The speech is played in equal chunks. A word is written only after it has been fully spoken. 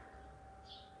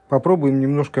Попробуем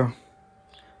немножко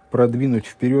продвинуть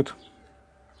вперед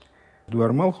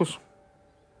Двар-Малхус.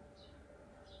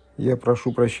 Я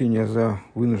прошу прощения за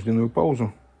вынужденную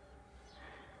паузу.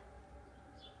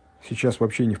 Сейчас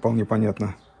вообще не вполне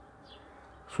понятна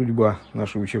судьба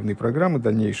нашей учебной программы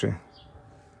дальнейшая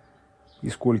и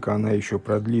сколько она еще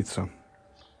продлится.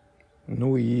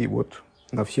 Ну и вот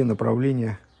на все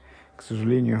направления, к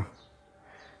сожалению,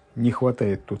 не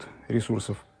хватает тут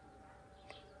ресурсов.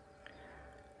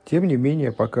 Тем не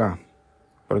менее, пока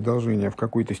продолжение в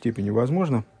какой-то степени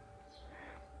возможно,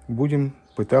 будем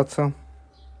пытаться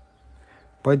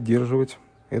поддерживать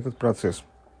этот процесс.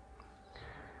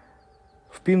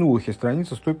 В Пинухе,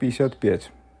 страница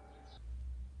 155.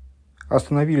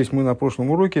 Остановились мы на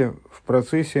прошлом уроке в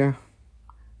процессе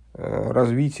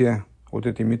развития вот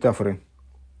этой метафоры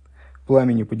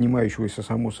пламени, поднимающегося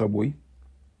само собой.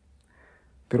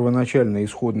 Первоначально,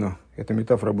 исходно, эта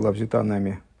метафора была взята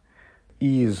нами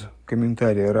из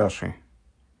комментария Раши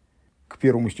к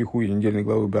первому стиху из недельной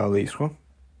главы Беаалейсхо,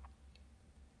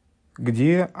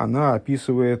 где она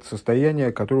описывает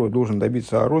состояние, которого должен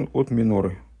добиться Аарон от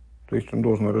миноры. То есть он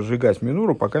должен разжигать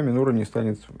минору, пока минора не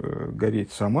станет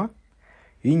гореть сама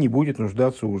и не будет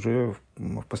нуждаться уже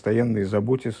в постоянной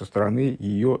заботе со стороны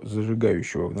ее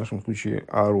зажигающего, в нашем случае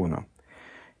Аарона.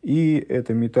 И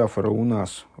эта метафора у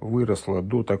нас выросла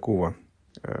до такого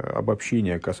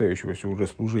обобщения, касающегося уже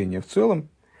служения в целом,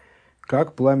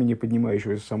 как пламени,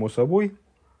 поднимающегося само собой,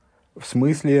 в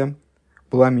смысле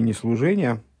пламени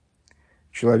служения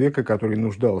человека, который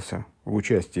нуждался в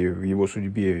участии в его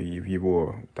судьбе и в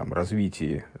его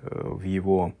развитии, в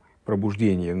его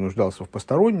пробуждении, нуждался в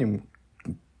постороннем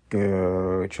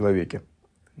человеке,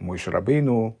 Моше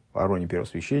Рабейну, Аароне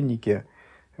первосвященнике,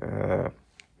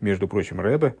 между прочим,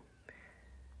 Ребе,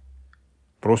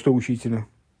 просто учителя,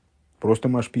 просто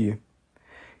машпии.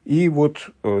 И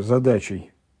вот задачей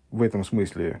в этом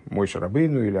смысле Моше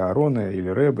Рабейну или Аарона, или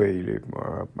Ребе, или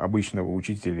обычного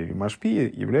учителя или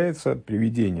машпии является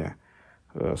приведение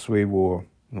своего,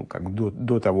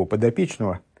 до того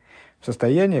подопечного в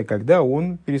состояние, когда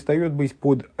он перестает быть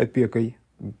под опекой,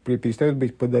 перестает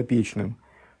быть подопечным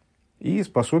и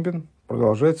способен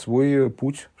продолжать свой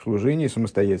путь в служении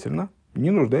самостоятельно, не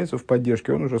нуждается в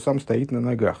поддержке, он уже сам стоит на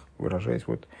ногах, выражаясь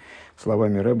вот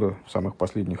словами Ребе в самых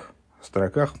последних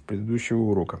строках предыдущего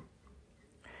урока.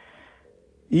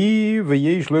 И в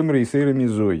ей шлем рейсерами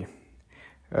зой.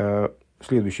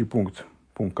 Следующий пункт,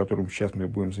 которым сейчас мы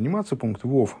будем заниматься, пункт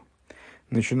Вов,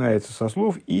 начинается со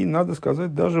слов, и, надо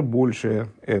сказать, даже больше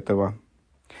этого.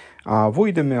 А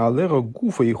войдами алера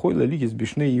гуфа и хойла лигис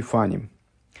бишней и фаним.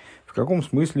 В каком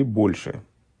смысле больше?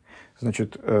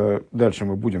 Значит, дальше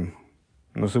мы будем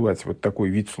называть вот такой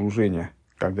вид служения,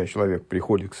 когда человек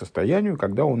приходит к состоянию,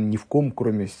 когда он ни в ком,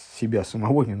 кроме себя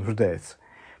самого, не нуждается.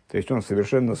 То есть он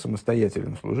совершенно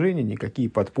самостоятелен в служении, никакие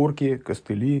подпорки,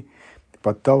 костыли,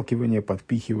 подталкивания,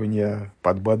 подпихивания,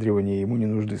 подбадривания ему не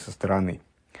нужны со стороны.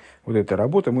 Вот эта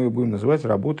работа мы будем называть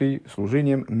работой,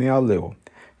 служением меалео,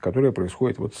 которое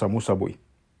происходит вот само собой.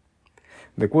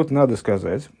 Так вот, надо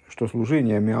сказать, что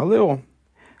служение меалео,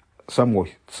 само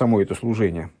это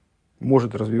служение,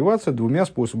 может развиваться двумя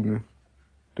способами.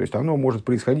 То есть оно может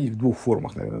происходить в двух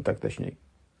формах, наверное, так точнее.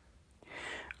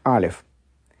 Алеф.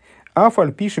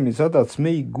 Афаль пишем мецадат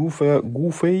смей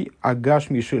гуфей агаш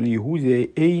мишель ягудия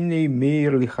эйней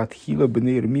мейр лихатхила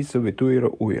бнейр митса ветуэра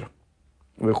уэр.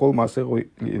 Вехол масэгу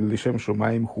лишем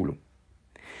шумаем хулю.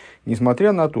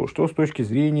 Несмотря на то, что с точки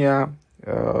зрения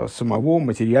самого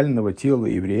материального тела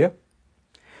еврея,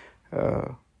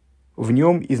 в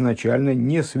нем изначально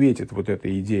не светит вот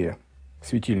эта идея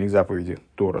светильной заповеди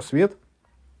Тора свет,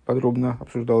 подробно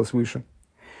обсуждалось выше.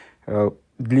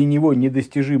 Для него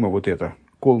недостижимо вот это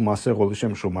кол масэгу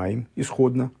лишем шумаем,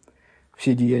 исходно,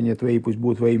 все деяния твои пусть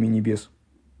будут во имя небес.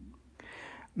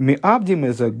 Мы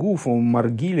абдим за гуфом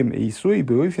маргилем и сой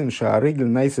беофен шаарегель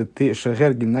найсе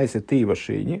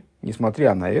тейвашени.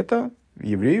 Несмотря на это,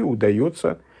 еврею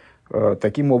удается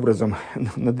таким образом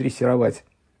надрессировать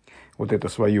вот эту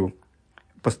свою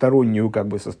постороннюю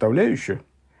составляющую.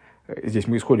 Здесь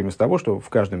мы исходим из того, что в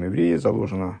каждом еврее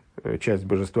заложена часть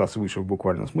божества свыше в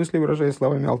буквальном смысле, выражаясь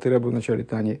словами Алтер Ребе в начале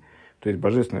Тани. То есть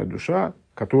божественная душа,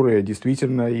 которая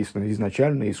действительно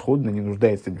изначально, исходно не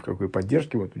нуждается ни в какой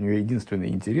поддержке. Вот у нее единственный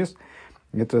интерес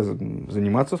 – это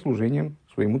заниматься служением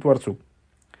своему Творцу.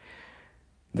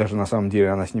 Даже на самом деле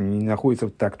она с ним не находится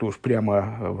так-то уж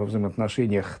прямо во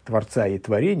взаимоотношениях Творца и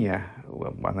творения.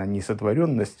 Она не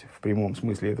сотворенность в прямом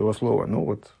смысле этого слова. Ну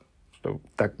вот, что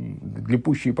так для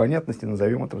пущей понятности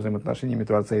назовем это взаимоотношениями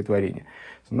Творца и творения.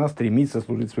 Она стремится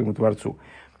служить своему Творцу.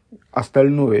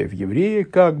 Остальное в еврее,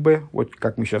 вот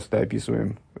как мы сейчас это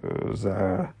описываем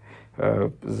за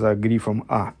за грифом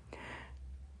 «а»,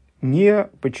 не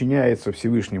подчиняется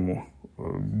Всевышнему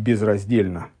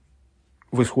безраздельно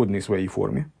в исходной своей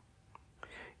форме.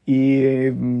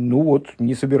 И,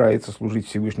 не собирается служить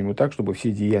Всевышнему так, чтобы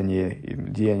все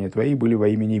деяния твои были во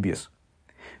имя небес.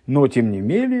 Но, тем не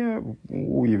менее,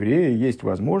 у еврея есть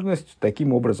возможность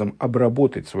таким образом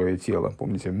обработать свое тело.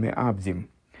 Помните, «меабдим»,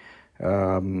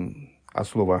 от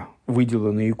слова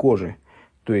 «выделанные кожи».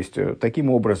 То есть,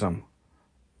 таким образом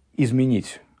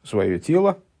изменить свое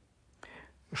тело,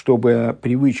 чтобы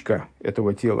привычка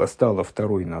этого тела стала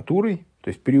второй натурой, то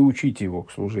есть приучить его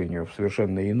к служению в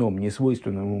совершенно ином,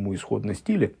 несвойственном ему исходно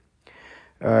стиле.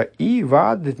 И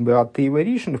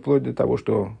вплоть до того,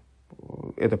 что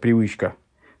эта привычка,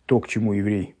 то, к чему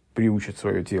еврей приучит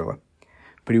свое тело,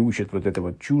 приучит вот это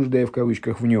вот чуждое в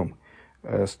кавычках в нем,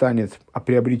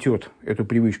 приобретет эту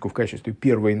привычку в качестве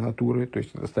первой натуры, то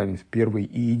есть это станет первой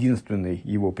и единственной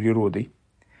его природой,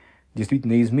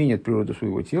 действительно изменит природу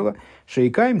своего тела,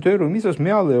 шейкаем тойру мисос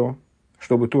мялео,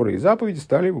 чтобы Тора и заповеди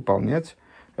стали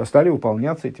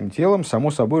выполняться этим телом само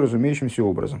собой разумеющимся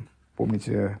образом.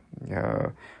 Помните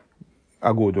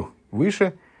Агоду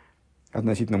выше,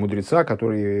 относительно мудреца,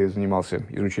 который занимался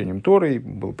изучением Торы,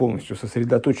 был полностью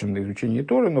сосредоточен на изучении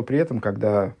Торы, но при этом,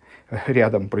 когда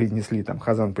рядом произнесли,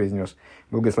 Хазан произнес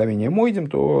благословение Мойдим,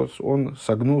 то он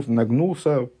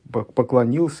нагнулся,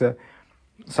 поклонился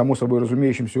само собой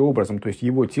разумеющимся образом, то есть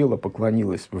его тело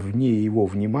поклонилось вне его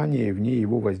внимания, вне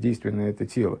его воздействия на это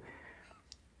тело.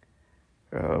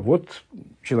 Вот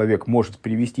человек может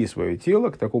привести свое тело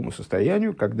к такому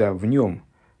состоянию, когда в нем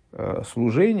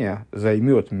служение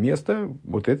займет место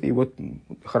вот этой вот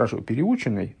хорошо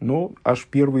переученной, но аж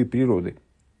первой природы.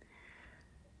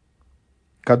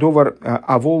 Кадовар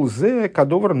аволзе,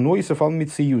 кадовар нойсов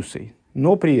алмициюсей.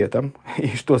 Но при этом, и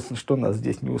что нас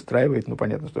здесь не устраивает,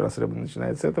 понятно, что раз Рэбе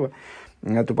начинает с этого,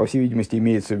 то, по всей видимости,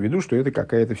 имеется в виду, что это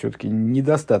какая-то все-таки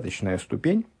недостаточная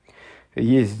ступень.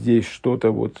 Есть здесь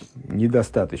что-то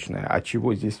недостаточное. А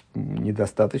чего здесь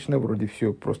недостаточно? Вроде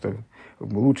все просто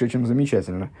лучше, чем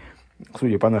замечательно,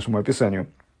 судя по нашему описанию.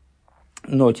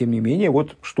 Но, тем не менее,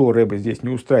 что Рэбе здесь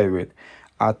не устраивает,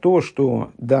 а то,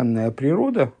 что данная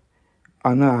природа,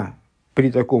 она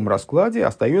при таком раскладе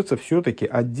остается все-таки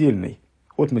отдельной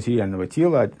от материального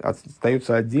тела,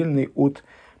 остается отдельной от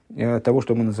того,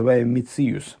 что мы называем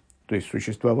мициюс, то есть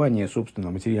существование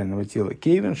собственного материального тела.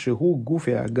 Кейвен, шигу,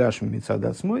 гуфи, агаш,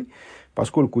 мицадацмой,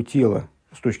 поскольку тело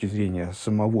с точки зрения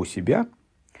самого себя,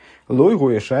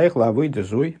 лойгуя шайх, лавой,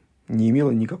 дезой, не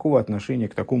имело никакого отношения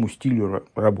к такому стилю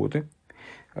работы,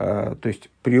 то есть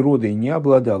природой не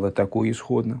обладала такой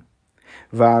исходно.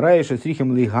 Ваараиша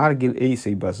срихем лигаргель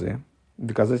эйсей базе,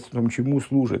 доказательством чему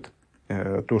служит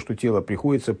то, что тело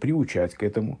приходится приучать к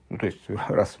этому. То есть,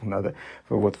 раз надо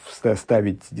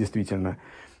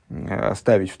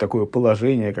ставить в такое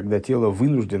положение, когда тело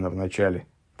вынуждено вначале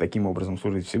таким образом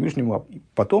служить Всевышнему, а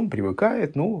потом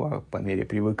привыкает, а по мере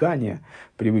привыкания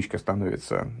привычка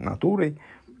становится натурой,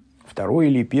 второй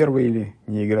или первой, или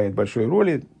не играет большой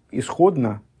роли.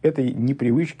 Исходно этой ни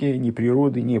привычки, ни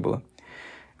природы не было.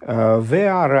 И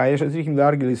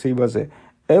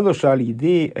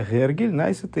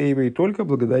только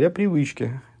благодаря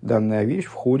привычке данная вещь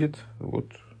входит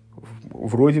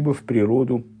вроде бы в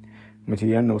природу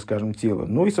материального, скажем, тела.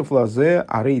 Нойсов лазе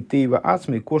арей тейва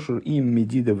ацмей кошур им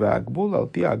медидова акбол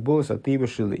алпи акболас атейва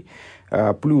шилы.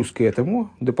 Плюс к этому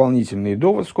дополнительный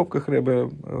довод, в скобках Рэбе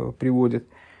приводит.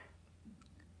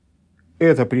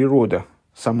 Эта природа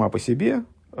сама по себе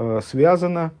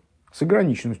связана с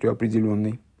ограниченностью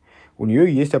определенной. У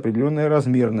нее есть определенная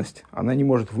размерность. Она не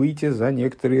может выйти за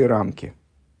некоторые рамки,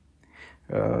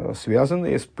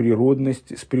 связанные с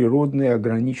природной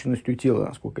ограниченностью тела,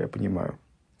 насколько я понимаю.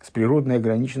 С природной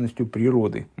ограниченностью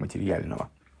природы материального.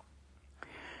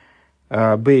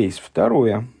 Бейс.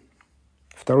 Второй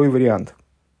вариант.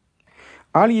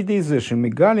 Аль-едейзе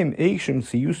галим эйшем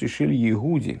циюс и шель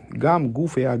егуди гам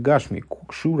гуф и агашми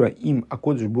кукшура им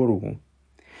акодж боругу.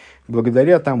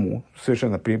 Благодаря тому,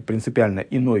 совершенно принципиально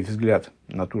иной взгляд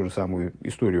на ту же самую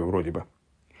историю вроде бы.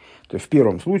 То есть в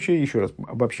первом случае, еще раз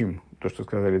обобщим то, что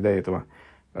сказали до этого,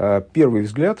 первый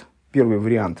взгляд, первый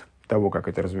вариант того, как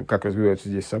развиваются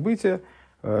здесь события,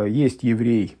 есть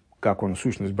еврей, как он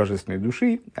сущность божественной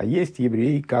души, а есть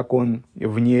еврей, как он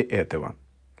вне этого.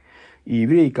 И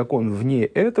еврей, как он вне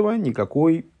этого,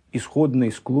 никакой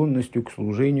исходной склонностью к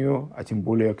служению, а тем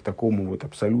более к такому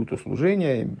абсолюту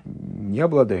служения, не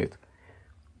обладает.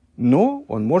 Но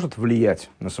он может влиять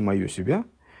на самое себя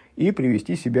и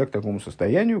привести себя к такому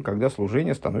состоянию, когда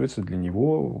служение становится для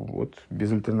него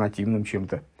безальтернативным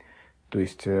чем-то. То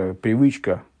есть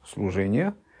привычка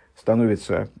служения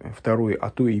становится второй, а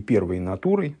то и первой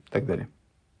натурой и так далее.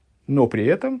 Но при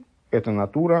этом эта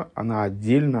натура, она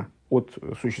отдельно от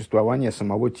существования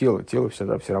самого тела. Тело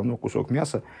всегда все равно кусок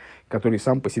мяса, который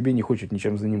сам по себе не хочет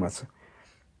ничем заниматься.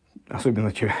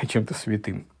 Особенно чем-то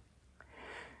святым.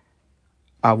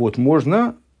 А вот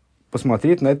можно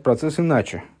посмотреть на этот процесс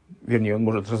иначе. Вернее, он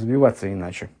может развиваться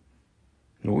иначе.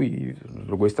 Ну и, с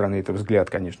другой стороны, это взгляд,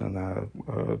 конечно, на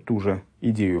ту же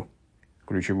идею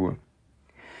ключевую.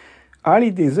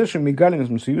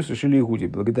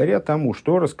 Благодаря тому,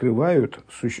 что раскрывает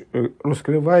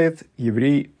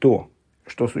еврей то,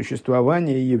 что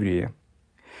существование еврея,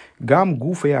 гам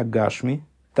гуф и агашми,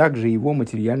 также его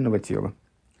материального тела,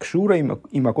 кшура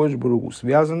и макодж бургу,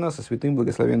 связано со святым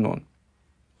благословен он.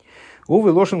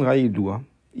 Увы лошен гаидуа,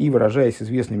 и выражаясь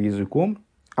известным языком,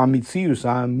 амициус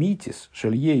амитис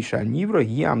шельейша нивра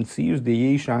и амциус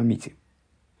деейша амити.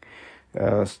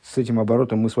 С этим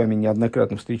оборотом мы с вами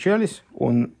неоднократно встречались.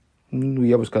 Он,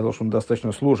 я бы сказал, что он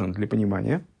достаточно сложен для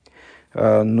понимания,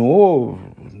 но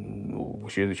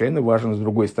чрезвычайно важен с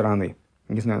другой стороны.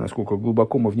 Не знаю, насколько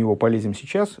глубоко мы в него полезем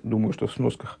сейчас. Думаю, что в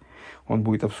сносках он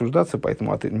будет обсуждаться,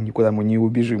 поэтому никуда мы не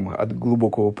убежим от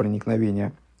глубокого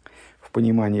проникновения в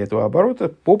понимание этого оборота.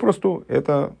 Попросту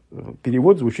это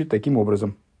перевод звучит таким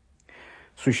образом.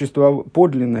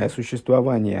 Подлинное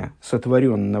существование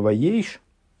сотворенного ейш,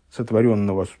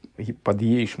 сотворенного под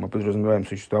ейш мы подразумеваем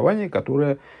существование,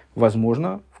 которое,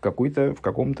 возможно, в каком-то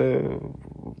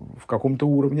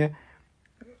уровне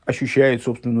ощущает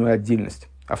собственную отдельность,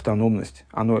 автономность.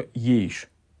 Оно ейш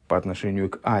по отношению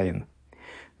к айн.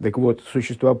 Так вот,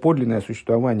 подлинное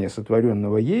существование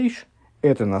сотворенного ейш –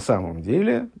 это на самом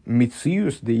деле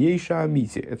мициус де ейша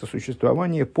амити. Это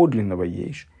существование подлинного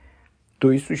ейш,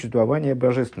 то есть существование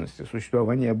божественности,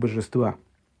 существование божества.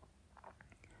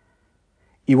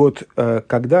 И вот,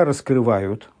 когда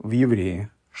раскрывают в еврее,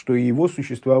 что его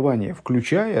существование,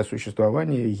 включая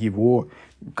существование его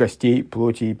костей,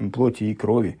 плоти и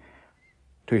крови,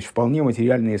 то есть вполне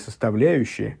материальные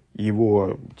составляющие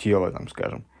его тела, там,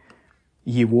 скажем,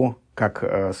 его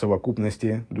как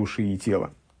совокупности души и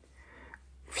тела,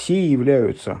 все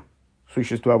являются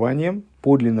существованием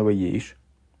подлинного ейш,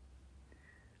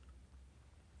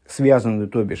 связаны,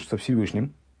 то бишь, со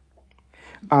Всевышним.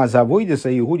 А завойдеса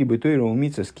и гуди бытойра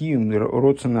умиться с кием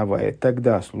родсоновая,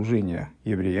 тогда служение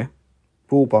еврея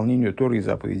по выполнению Торы и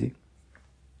заповедей,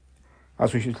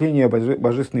 осуществление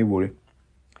божественной воли,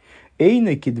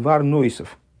 эйна кидвар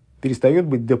нойсов, перестает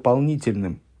быть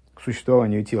дополнительным к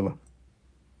существованию тела.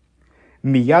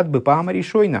 Мияд бы паама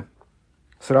решойна,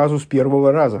 сразу с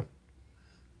первого раза.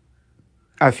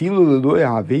 Афилу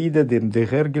ледоя авейда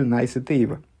дегергель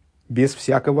найсетеева. Без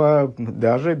всякого,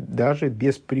 даже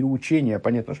без приучения.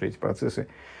 Понятно, что эти процессы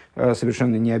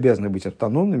совершенно не обязаны быть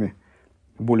автономными.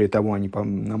 Более того, они,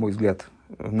 на мой взгляд,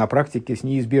 на практике с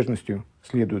неизбежностью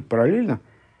следуют параллельно.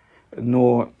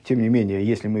 Но, тем не менее,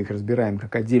 если мы их разбираем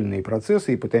как отдельные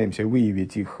процессы и пытаемся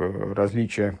выявить их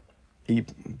различия и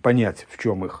понять, в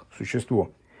чем их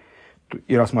существо,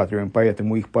 и рассматриваем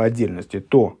поэтому их по отдельности,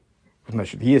 то,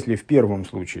 значит, если в первом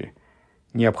случае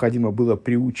необходимо было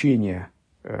приучение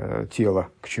тела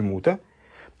к чему-то,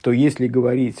 то если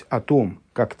говорить о том,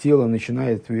 как тело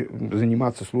начинает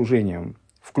заниматься служением,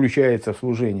 включается в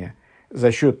служение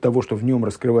за счет того, что в нем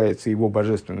раскрывается его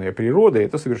божественная природа,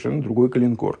 это совершенно другой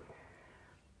калинкор.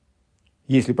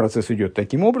 Если процесс идет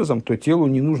таким образом, то телу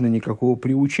не нужно никакого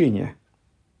приучения.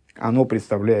 Оно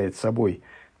представляет собой,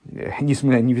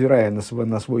 невзирая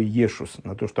на свой ешус,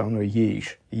 на то, что оно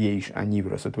ейш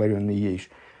анивра, сотворенный ейш,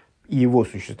 и его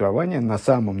существование на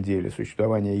самом деле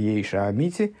существование ейша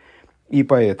амити, и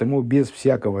поэтому без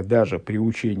всякого даже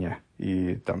приучения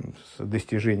и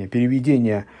достижения,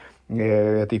 переведения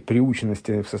этой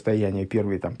приученности в состояние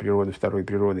первой природы, второй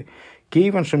природы,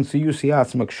 кейваншем циюс и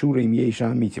ацмак шураим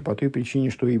ейша амити, по той причине,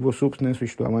 что его собственное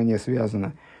существование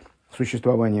связано с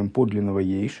существованием подлинного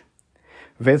ейш.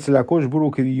 Вецелякош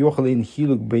бурук и йохлейн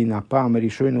хилук бейна пама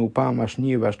решойна упама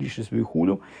шния вашлиши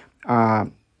свихуду, а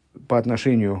по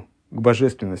отношению к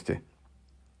божественности,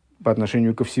 по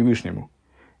отношению ко Всевышнему,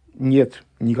 нет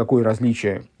никакого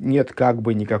различия между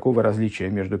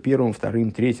первым,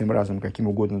 вторым, третьим разом, каким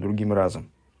угодно другим разом,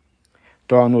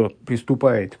 то оно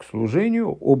приступает к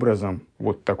служению образом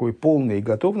вот такой полной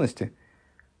готовности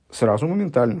сразу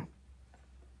моментально.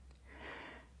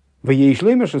 В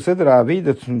Ейшлемеше седра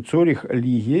авейда цорих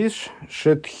лиеш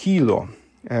шетхило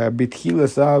бетхила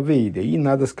са авейда. И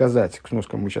надо сказать, к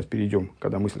сноскам мы сейчас перейдем,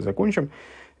 когда мысль закончим,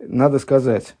 надо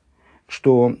сказать,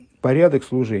 что порядок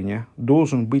служения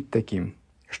должен быть таким,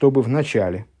 чтобы в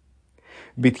начале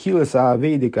бетхила са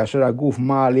авейда кашерагув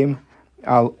малим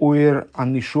ал-оэр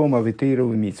анишома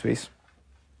ветейровый митсвейс,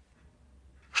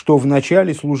 что в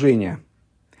начале служения,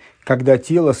 когда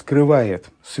тело скрывает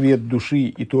свет души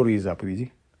и Торы и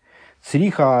заповедей,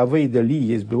 цриха авейда ли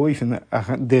есть беойфен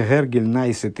дегергель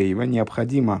найсетейва,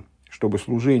 необходимо, чтобы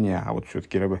служение, а вот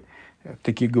все-таки Ребе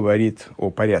таки говорит о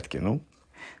порядке, ну,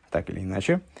 так или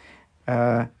иначе,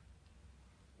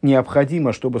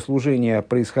 необходимо, чтобы служение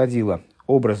происходило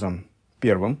образом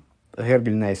первым,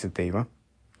 гергель найсетейва,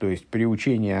 то есть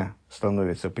привычка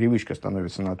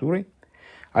становится натурой,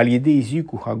 аль-едей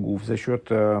зику хагув, за счет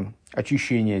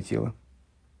очищения тела.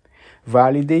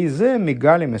 Валидей зе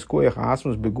мигалем эскоях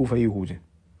асмус бегуфа игуди.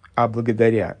 А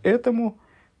благодаря этому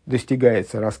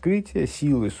достигается раскрытие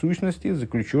силы сущности,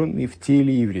 заключенной в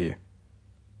теле еврея.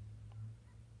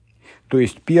 То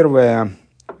есть первая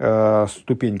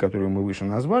ступень, которую мы выше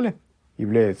назвали,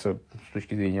 является, с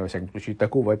точки зрения, во всяком случае,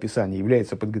 такого описания,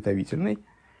 является подготовительной.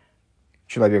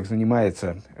 Человек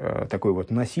занимается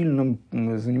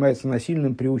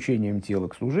насильным приучением тела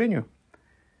к служению,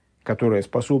 которое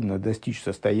способно достичь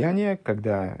состояния,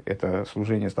 когда это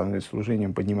служение становится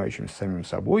служением, поднимающимся самим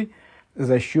собой,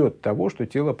 за счет того, что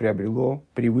тело приобрело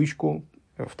привычку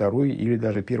второй или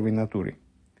даже первой натуры.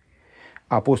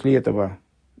 А после этого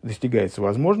достигается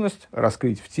возможность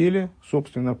раскрыть в теле,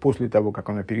 собственно, после того, как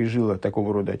оно пережило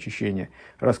такого рода очищение,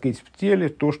 раскрыть в теле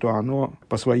то, что оно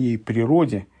по своей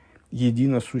природе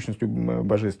едино с сущностью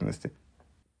божественности.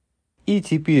 И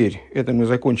теперь, это мы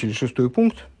закончили 6-й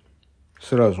пункт,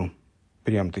 сразу,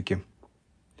 прям-таки.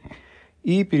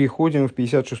 И переходим в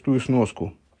 56-ю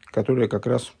сноску, которая как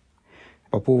раз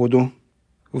по поводу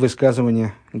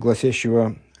высказывания,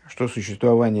 гласящего, что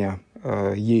существование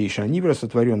Ейша Нивра,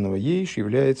 сотворенного Ейш,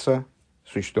 является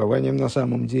существованием на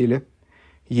самом деле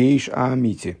Ейш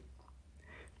Аамити,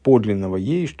 подлинного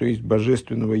Ейш, то есть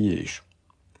божественного Ейш.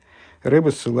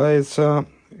 Ребе ссылается,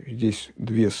 здесь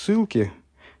две ссылки,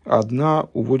 одна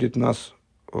уводит нас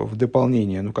в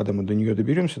дополнение, но когда мы до нее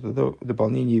доберемся, тогда в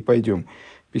дополнение и пойдем.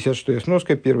 56-я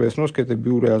сноска, первая сноска, это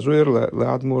Бюре Азоэр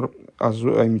Ладмур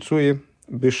Амицое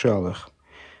Бешалах.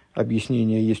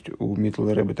 Объяснение есть у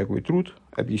Миттла Ребе такой труд,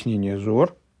 объяснение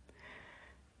Зор.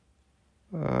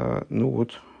 В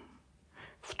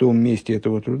том месте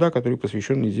этого труда, который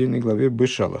посвящен недельной главе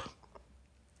Бешалах.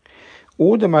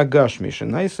 Ода Магашмиша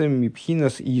Найсам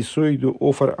Мипхинас Исоиду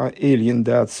Офар Аэльен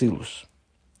да Ацилус.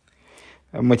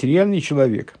 Материальный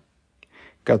человек,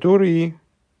 который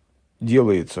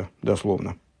делается,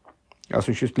 дословно,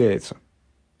 осуществляется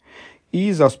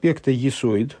из аспекта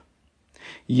Есоид,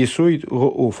 Есоид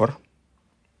Офар,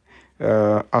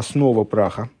 основа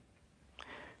праха,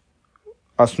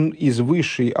 из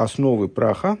высшей основы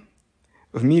праха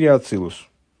в мире Ацилус.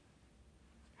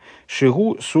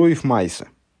 Шигу Соев Майса.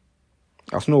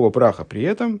 Основа праха при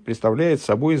этом представляет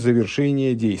собой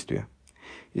завершение действия.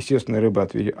 Естественно, Рыба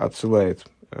отсылает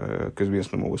к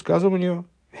известному высказыванию,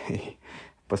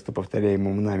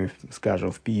 повторяемому нами,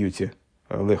 скажем, в пиюте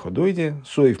Лехо Дойде,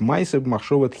 Соев Майса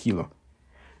Махшова Тхило.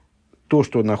 То,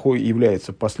 что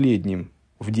является последним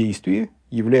в действии,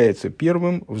 является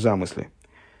первым в замысле.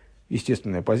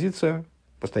 Естественная позиция,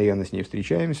 постоянно с ней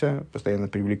встречаемся, постоянно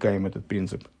привлекаем этот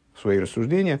принцип в свои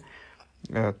рассуждения.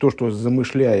 То, что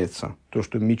замышляется, то,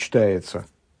 что мечтается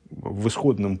в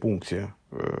исходном пункте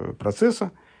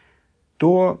процесса,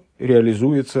 то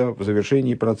реализуется в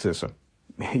завершении процесса,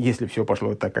 если все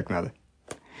пошло так, как надо.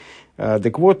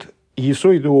 Так вот,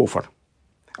 Есоид Офар,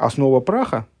 основа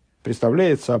праха,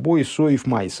 представляет собой Соев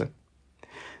Майса.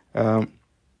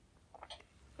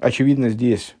 Очевидно,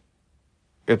 здесь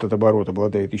этот оборот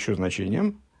обладает еще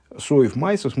значением. Соев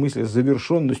Майса в смысле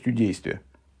завершенностью действия.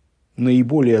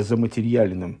 Наиболее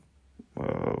заматериальным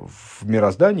в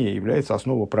мироздании является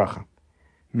основа праха.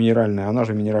 Минеральная, она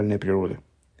же минеральная природа.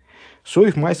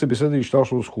 Соев Майса бесед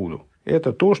ришталшулус худу.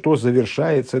 Это то, что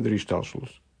завершает седр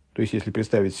ришталшулус. То есть, если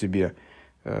представить себе...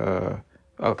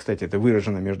 кстати, это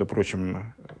выражено, между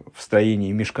прочим, в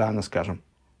строении мишкана, скажем,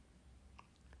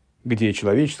 где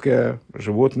человеческая,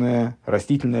 животная,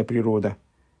 растительная природа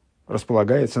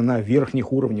располагается на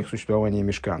верхних уровнях существования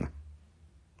мишкана.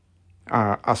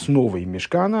 А основой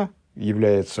мишкана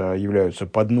являются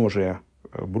подножия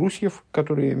брусьев,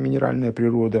 которые минеральная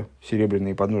природа,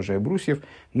 серебряные подножия брусьев,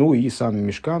 ну и сам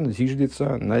мишкан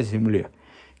зиждется на земле,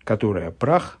 которая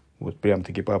прах, вот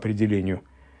прям-таки по определению,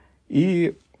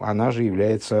 и она же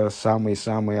является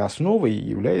самой-самой основой,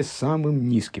 являясь самым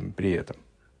низким при этом.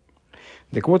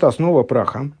 Так вот, основа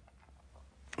праха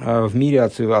в мире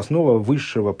Ацилус, основа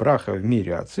высшего праха в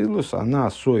мире Ацилус, она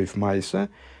Соев Майса,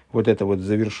 вот эта вот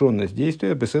завершенность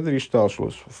действия, бесед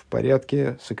ришталшулус, в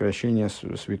порядке сокращения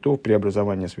светов,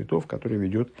 преобразования светов, который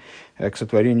ведет к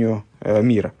сотворению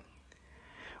мира.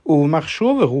 У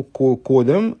махшовы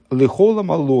кодом лихола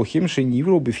малохим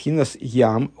шенивру бифхинас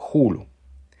ям хулю.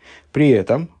 При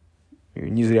этом,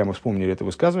 не зря мы вспомнили это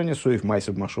высказывание, соев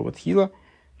майсов махшова тхила,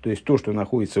 то есть то, что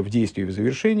находится в действии и в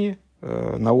завершении,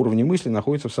 на уровне мысли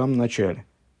находится в самом начале.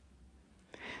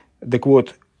 Так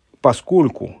вот,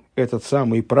 поскольку этот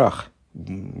самый прах,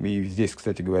 и здесь,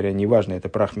 кстати говоря, неважно, это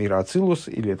прах мира Ацилус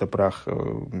или это прах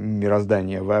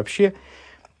мироздания вообще,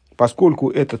 поскольку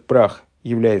этот прах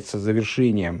является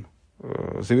завершением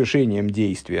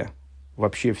действия,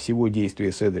 вообще всего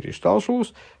действия Седер и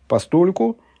Шталшус,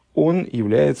 постольку он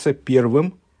является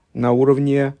первым на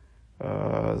уровне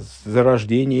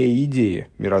зарождения идеи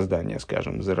мироздания,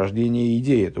 скажем, зарождения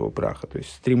идеи этого праха, то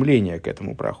есть стремления к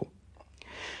этому праху.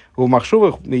 В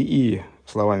махшовых и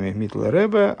словами Митла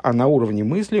Ребе, а на уровне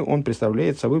мысли он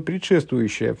представляет собой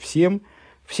предшествующее всем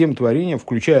творениям,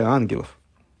 включая ангелов.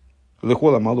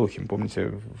 Лехола Малохим,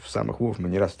 помните, в самых Вов мы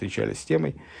не раз встречались с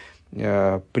темой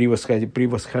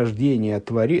превосхождения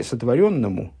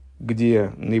сотворенному,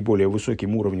 где наиболее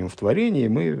высоким уровнем в творении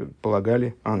мы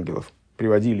полагали ангелов,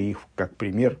 приводили их как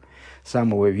пример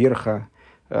самого верха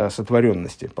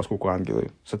сотворенности, поскольку ангелы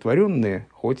сотворенные,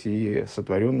 хоть и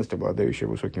сотворенность, обладающая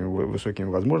высокими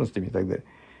возможностями и так далее.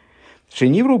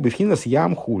 Шенивру бифхинас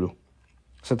ям хулю.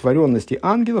 Сотворенности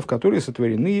ангелов, которые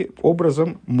сотворены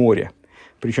образом моря.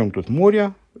 Причем тут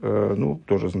море,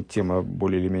 тоже тема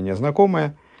более или менее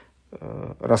знакомая,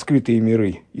 раскрытые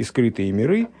миры и скрытые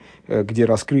миры, где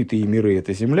раскрытые миры –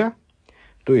 это земля,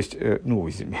 то есть,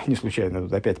 не случайно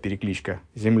тут опять перекличка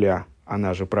земля,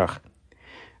 она же прах.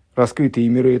 Раскрытые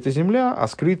миры – это земля, а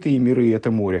скрытые миры –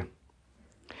 это море.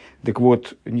 Так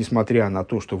вот, несмотря на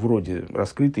то, что вроде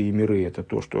раскрытые миры – это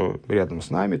то, что рядом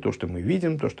с нами, то, что мы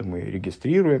видим, то, что мы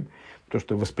регистрируем, то,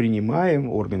 что воспринимаем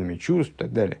органами чувств и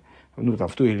так далее,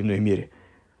 в той или иной мере.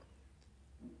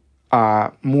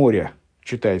 А море,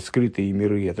 читай, скрытые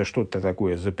миры – это что-то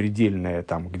такое запредельное,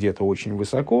 там где-то очень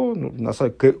высоко.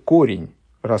 Корень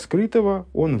раскрытого,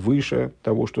 он выше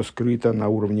того, что скрыто на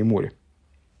уровне моря.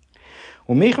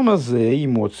 У мейхамазе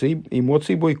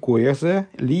эмоций бойкоязе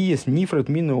лиес нифрат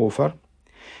минофар.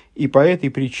 И по этой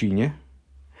причине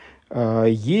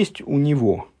есть у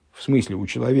него, в смысле у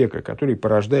человека, который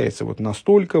порождается вот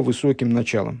настолько высоким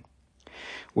началом,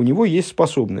 у него есть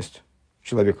способность,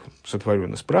 человек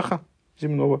сотворен из праха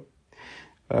земного,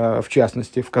 в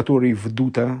частности, в который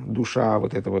вдута душа,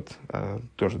 вот это вот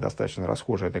тоже достаточно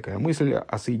расхожая такая мысль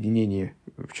о соединении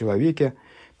в человеке,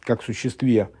 как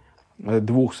существе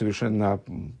двух совершенно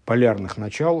полярных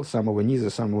начал, самого низа,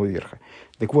 самого верха.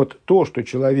 Так вот, то, что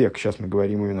человек, сейчас мы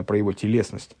говорим именно про его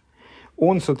телесность,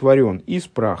 он сотворен из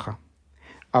праха,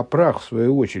 а прах, в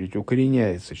свою очередь,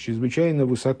 укореняется чрезвычайно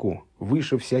высоко,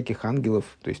 выше всяких ангелов,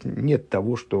 то есть нет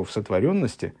того, что в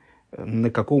сотворенности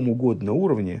на каком угодно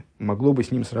уровне могло бы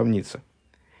с ним сравниться.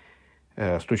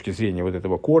 С точки зрения вот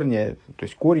этого корня, то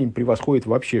есть корень превосходит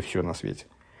вообще все на свете.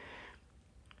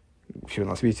 Все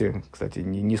на свете, кстати,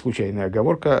 не случайная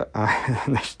оговорка, а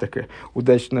значит, такая,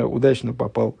 удачно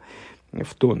попал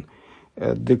в тон.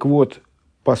 Так вот,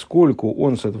 поскольку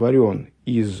он сотворен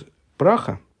из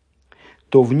праха,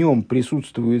 то в нем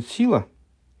присутствует сила,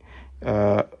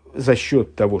 за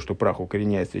счет того, что прах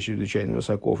укореняется чрезвычайно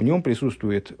высоко, в нем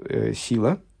присутствует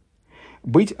сила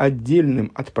быть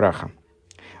отдельным от праха.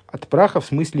 От праха в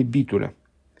смысле битуля.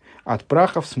 От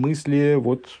праха в смысле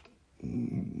вот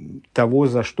того,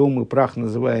 за что мы прах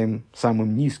называем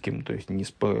самым низким, то есть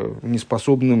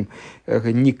неспособным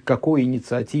ни к какой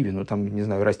инициативе. Не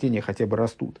знаю, растения хотя бы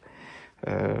растут.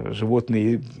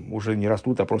 Животные уже не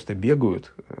растут, а просто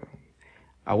бегают.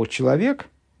 А вот человек,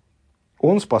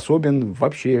 он способен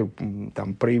вообще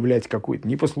проявлять какое-то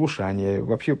непослушание,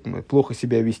 вообще плохо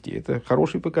себя вести. Это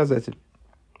хороший показатель.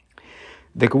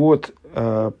 Так вот,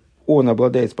 он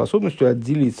обладает способностью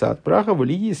отделиться от праха в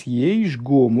лиес ейш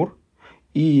гомур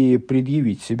и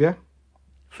предъявить себя,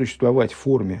 существовать в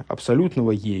форме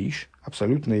абсолютного ейш,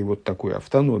 абсолютной вот такой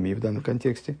автономии в данном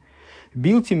контексте.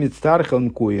 Билти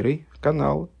мицтархан койрей,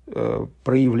 канал,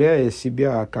 проявляя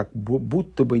себя как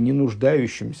будто бы не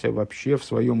нуждающимся вообще в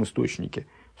своем источнике,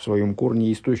 в своем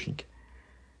корне источнике.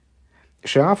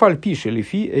 Шаафаль пишет,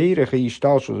 лифи эйреха и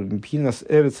шталшус пхинас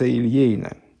эрца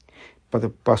ильейна,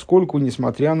 поскольку,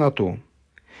 несмотря на то,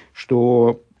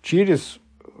 что через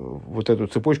вот эту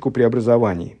цепочку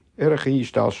преобразований, эреха и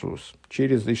шталшус,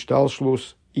 через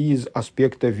ишталшлус из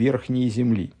аспекта верхней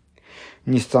земли,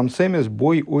 нисцамцемес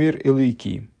бой ойр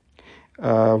элейки,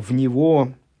 в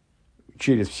него,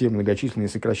 через все многочисленные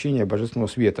сокращения божественного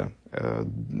света,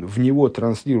 в него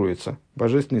транслируется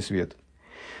божественный свет.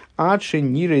 Адше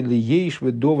нире ли ейш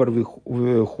ведовар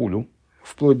в хулю,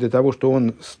 вплоть до того, что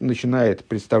он начинает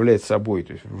представлять собой,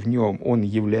 то есть в нем он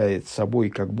является собой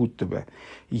как будто бы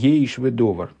ейш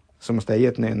ведовар,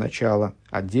 самостоятельное начало,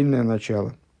 отдельное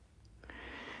начало,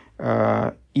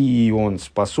 и он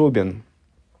способен,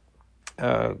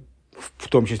 в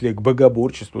том числе к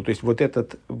богоборчеству, то есть вот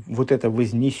эта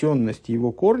вознесенность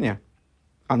его корня,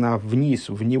 она вниз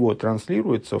в него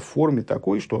транслируется в форме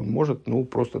такой, что он может,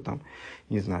 просто там,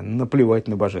 не знаю, наплевать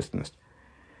на божественность.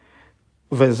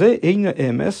 ВЗ эйна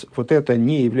эмес, вот это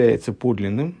не является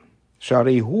подлинным.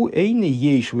 Шарейгу эйна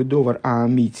ейш ведовар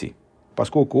аамити,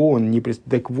 поскольку он не...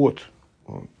 Так вот,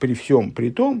 при всем при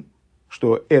том,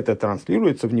 что это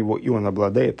транслируется в него, и он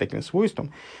обладает таким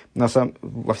свойством,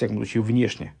 во всяком случае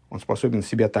внешне, он способен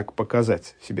себя так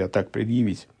показать, себя так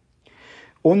предъявить.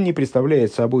 Он не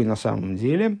представляет собой на самом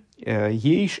деле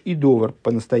ейш и довар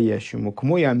по-настоящему, к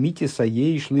мой амитиса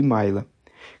ейш лимайла,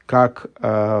 как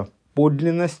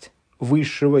подлинность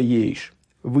высшего ейш,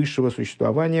 высшего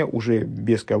существования, уже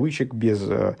без кавычек, без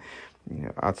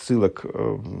отсылок,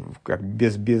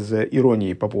 без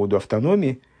иронии по поводу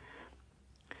автономии.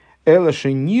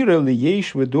 Элаши нира ли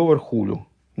ейш ведовар хулю.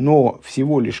 Но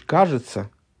всего лишь кажется,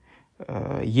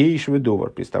 ейш ведовар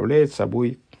представляет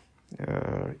собой,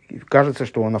 кажется,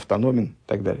 что он автономен и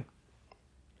так далее.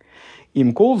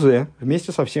 Им колзе,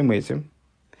 вместе со всем этим,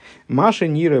 Маша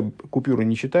Нира, купюры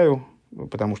не читаю,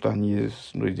 потому что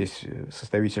здесь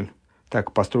составитель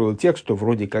так построил текст, что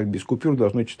вроде как без купюр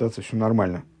должно читаться все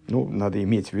нормально. Надо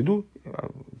иметь в виду,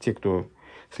 те, кто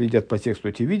следят по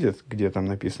тексту, те видят, где там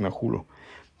написано хулю,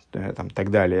 там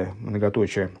так далее,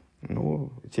 многоточие.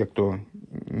 Те, кто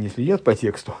не следят по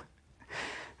тексту,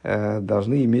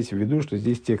 должны иметь в виду, что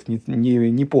здесь текст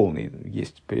не полный,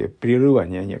 есть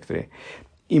прерывания некоторые.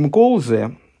 Им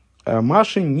колзе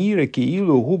маши нира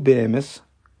киилу губемес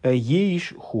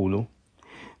ейш хулу.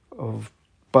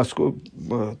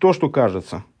 То, что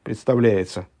кажется,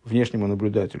 представляется внешнему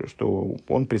наблюдателю, что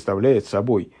он представляет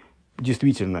собой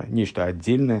действительно нечто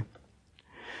отдельное.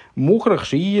 Мухрах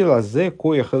шиилазе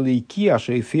кояхалейки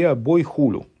ашейфеа бой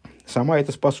хулу. Сама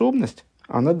эта способность,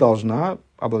 она должна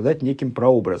обладать неким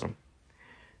прообразом.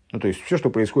 То есть, все, что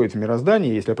происходит в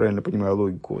мироздании, если я правильно понимаю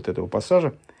логику вот этого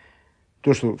пассажа,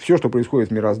 все, что происходит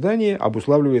в мироздании,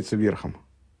 обуславливается верхом.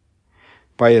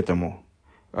 Поэтому,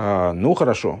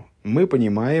 хорошо, мы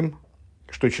понимаем,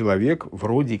 что человек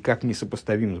вроде как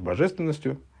несопоставим с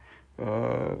божественностью,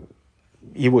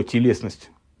 его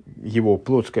телесность, его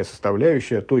плотская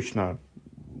составляющая точно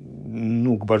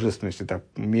к божественности так,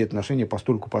 имеет отношение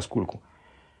постольку-поскольку.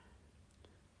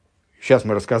 Сейчас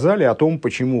мы рассказали о том,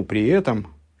 почему при этом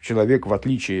человек, в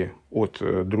отличие от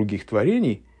других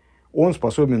творений, он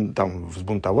способен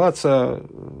взбунтоваться,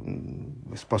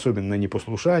 способен на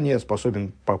непослушание,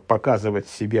 способен показывать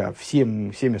себя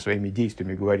всеми своими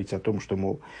действиями, говорить о том, что,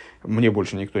 мол, мне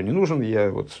больше никто не нужен,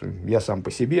 я сам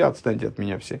по себе, отстаньте от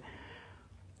меня все.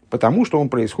 Потому что он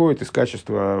происходит из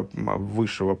качества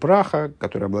высшего праха,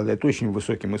 который обладает очень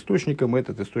высоким источником,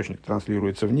 этот источник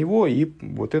транслируется в него, и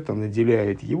вот это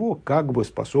наделяет его как бы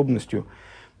способностью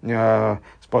себя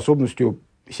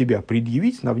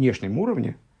предъявить на внешнем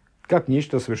уровне, как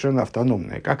нечто совершенно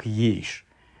автономное, как ейш.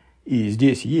 И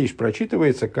здесь ейш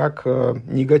прочитывается как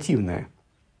негативное.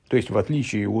 То есть, в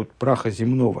отличие от праха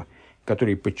земного,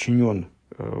 который подчинен,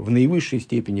 в наивысшей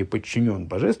степени подчинен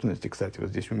божественности, кстати,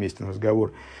 вот здесь уместен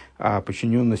разговор о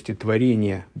подчиненности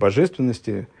творения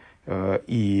божественности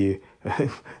и,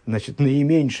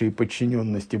 наименьшей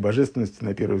подчиненности божественности,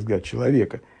 на первый взгляд,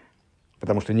 человека.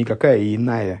 Потому что никакая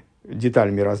иная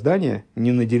деталь мироздания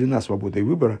не наделена свободой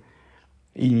выбора,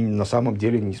 и на самом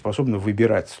деле не способна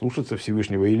выбирать, слушаться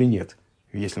Всевышнего или нет.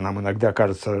 Если нам иногда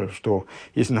кажется, что...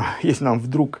 Если нам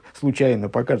вдруг случайно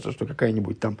покажется, что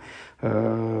какая-нибудь там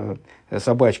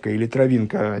собачка или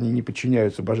травинка, они не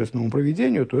подчиняются божественному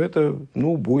провидению, то это,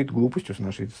 будет глупостью с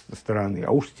нашей стороны.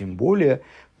 А уж тем более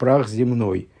прах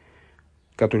земной,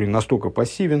 который настолько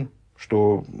пассивен,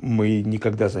 что мы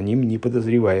никогда за ним не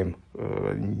подозреваем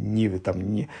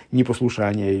ни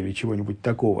послушания или чего-нибудь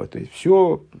такого. То есть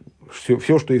все,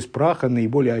 что из праха,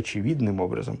 наиболее очевидным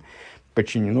образом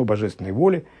подчинено божественной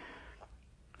воле,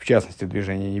 в частности,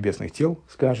 движение небесных тел,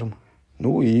 скажем.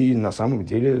 И на самом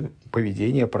деле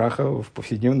поведение праха в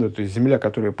повседневном, то есть земля,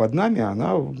 которая под нами,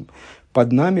 она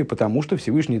под нами, потому что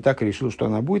Всевышний так решил, что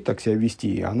она будет так себя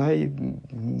вести, и она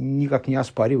никак не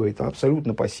оспаривает,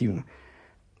 абсолютно пассивно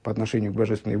по отношению к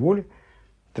божественной воле,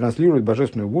 транслирует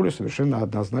божественную волю совершенно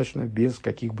однозначно, без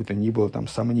каких бы то ни было там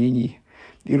сомнений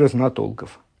и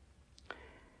разнотолков.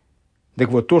 Так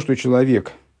вот, то, что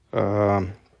человек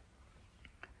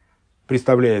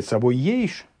представляет собой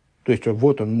ейш, То есть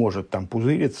вот он может там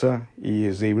пузыриться и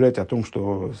заявлять о том,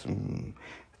 что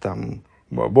там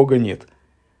Бога нет.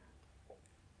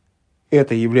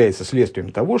 Это является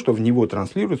следствием того, что в него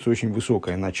транслируется очень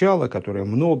высокое начало, которое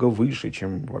много выше,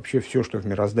 чем вообще все, что в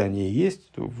мироздании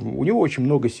есть. У него очень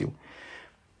много сил.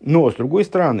 Но, с другой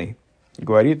стороны,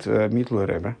 говорит Миттл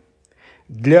Ребе,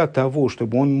 для того,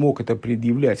 чтобы он мог это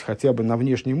предъявлять хотя бы на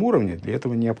внешнем уровне, для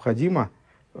этого необходима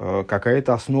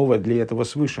какая-то основа для этого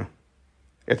свыше.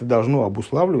 Это должно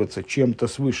обуславливаться чем-то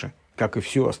свыше, как и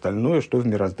все остальное, что в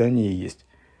мироздании есть.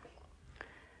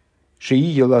 То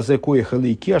есть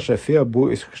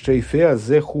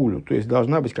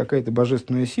должна быть какая-то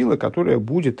божественная сила, которая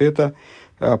будет это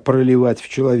проливать в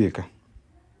человека.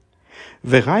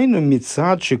 Так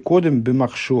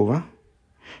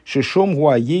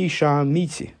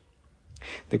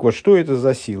вот, что это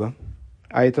за сила?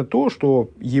 А это то, что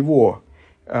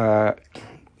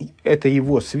это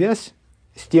его связь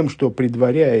с тем, что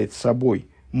предваряет собой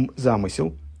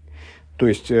замысел. То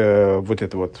есть, вот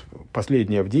это вот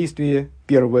последнее в действии,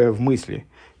 первое в мысли.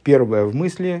 Первое в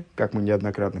мысли, как мы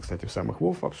неоднократно, кстати, в самых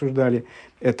Вов обсуждали,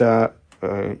 это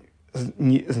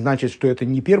значит, что это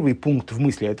не первый пункт в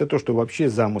мысли, а это то, что вообще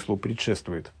замыслу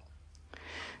предшествует.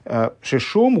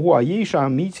 Шешом гуаейша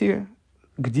амити,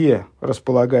 где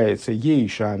располагается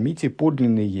ейша амити,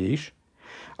 подлинный ейш,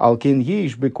 алкен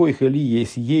ейш бекой хели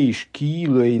есть ейш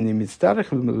киилуэйны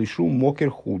мицтарах лишу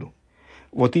мокер худу.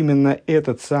 Вот именно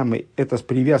эта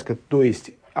привязка, то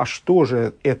есть, а что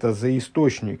же это за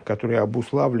источник, который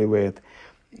обуславливает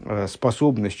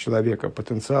способность человека,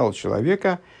 потенциал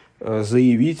человека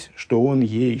заявить, что он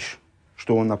ейш,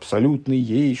 что он абсолютный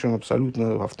ейш, он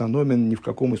абсолютно автономен, ни в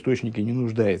каком источнике не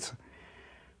нуждается.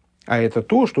 А это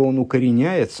то, что он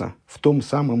укореняется в том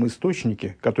самом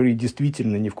источнике, который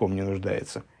действительно ни в ком не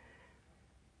нуждается.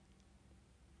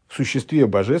 В существе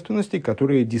божественности,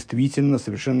 которое действительно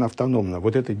совершенно автономно.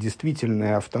 Вот эта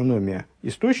действительная автономия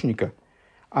источника,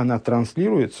 она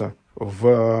транслируется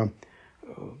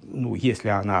если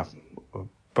она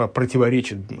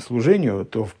противоречит служению,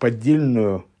 то в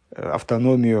поддельную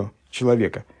автономию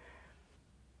человека.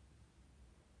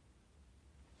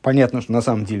 Понятно, что на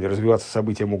самом деле развиваться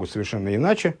события могут совершенно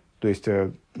иначе. То есть,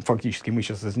 фактически мы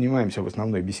сейчас занимаемся в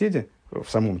основной беседе, в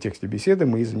самом тексте беседы,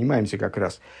 мы занимаемся как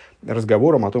раз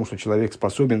разговором о том, что человек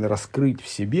способен раскрыть в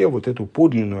себе вот эту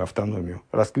подлинную автономию,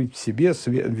 раскрыть в себе,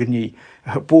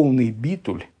 полный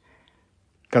битуль,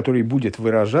 который будет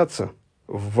выражаться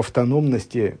в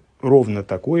автономности ровно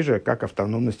такой же, как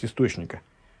автономность источника,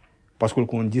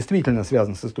 поскольку он действительно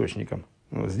связан с источником.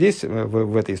 Здесь,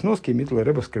 в этой сноске, Миттл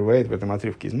Ребе вскрывает, в этом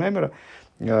отрывке из Маймера,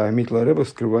 Миттл Ребе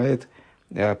вскрывает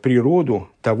природу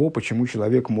того, почему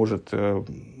человек может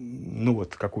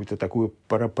какую-то такую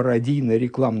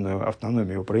пародийно-рекламную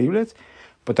автономию проявлять,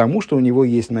 потому что у него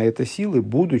есть на это силы,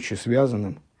 будучи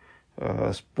связанным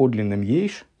с подлинным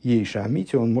ейш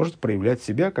амити, он может проявлять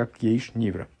себя как ейш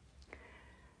нивра.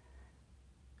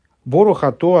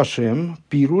 Борохато Ашем,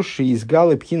 пируш из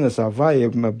галы пхинас авае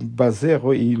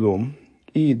базеро илом.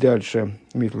 И дальше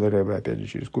Миттл Ребе, опять же,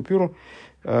 через купюру.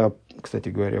 Кстати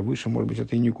говоря, выше, может быть,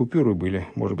 это и не купюры были,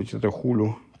 может быть, это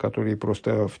хулю, которые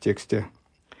просто в тексте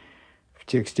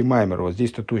Маймера. Вот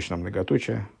здесь-то точно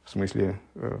многоточие, в смысле,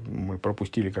 мы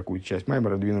пропустили какую-то часть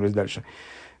Маймера, двинулись дальше.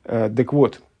 Так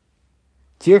вот,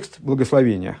 текст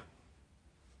благословения,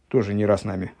 тоже не раз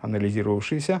нами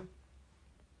анализировавшийся.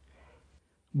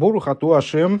 Борух ату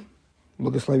Ашем,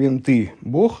 благословен ты,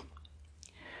 Бог,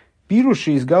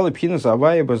 пируши из галы пхинас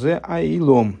авая базе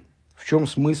аилом. В чем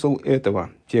смысл этого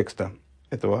текста,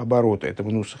 этого оборота, этого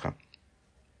нусаха?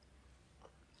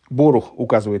 Борух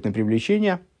указывает на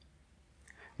привлечение.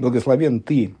 Благословен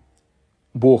ты,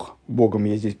 Бог, Богом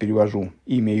я здесь перевожу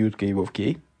имя Юд-Кей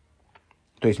Вов-Кей.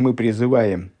 То есть мы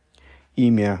призываем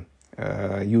имя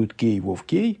Юд-Кей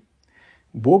Вов-Кей,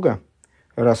 Бога,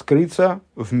 раскрыться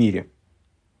в мире.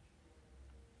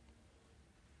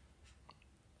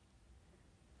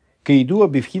 Кейдуа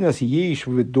бифхинас ейш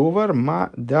вдовар ма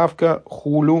давка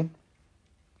хулю.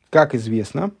 Как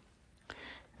известно,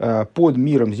 под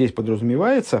миром здесь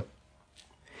подразумевается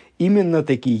именно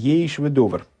таки ейш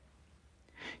вдовар.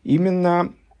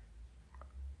 Именно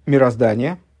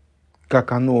мироздание,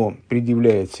 как оно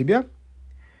предъявляет себя,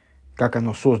 как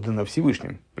оно создано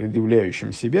Всевышним,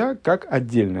 предъявляющим себя как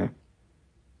отдельное.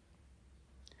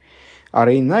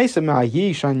 Арейнайсами а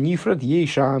ейша нифрат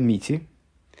ейша амити.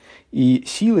 И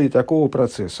силой такого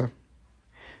процесса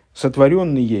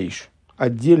сотворенный ейш,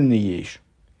 отдельный ейш,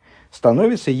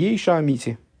 становится ейша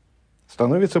амити,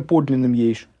 становится подлинным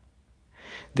ейш.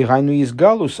 Дыхайну из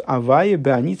галус авае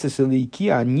беаница селейки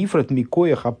анифрат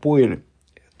микоя хапоэль.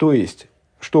 То есть,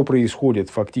 что происходит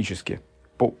фактически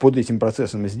под этим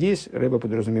процессом здесь, Ребе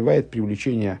подразумевает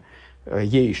привлечение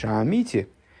ейша амити,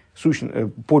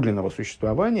 подлинного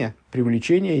существования,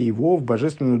 привлечение его в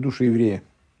божественную душу еврея.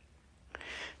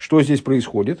 Что здесь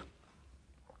происходит?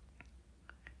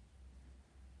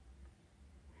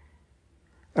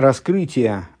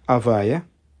 Раскрытие авая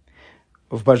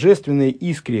в божественной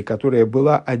искре, которая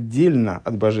была отдельно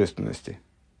от божественности.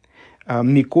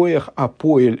 Микоях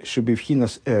апоэль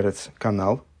шебевхинас эрец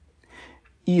канал.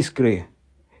 Искры,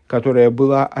 которая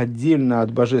была отдельно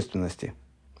от божественности,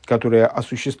 которая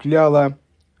осуществляла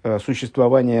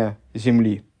существование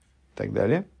земли и так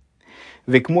далее.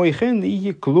 Векмойхен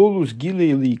и клолус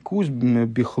гилей лейкус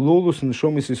бихлолус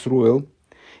ншомис Исруэл.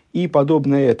 И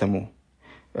подобно этому,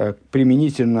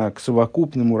 применительно к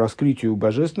совокупному раскрытию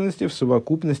божественности в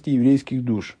совокупности еврейских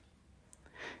душ.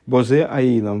 Бозе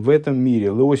аилам в этом мире,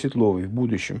 леосит ловый в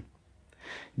будущем.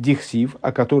 Дихсив,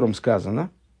 о котором сказано,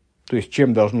 то есть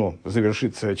чем должен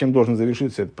завершиться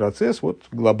этот процесс, вот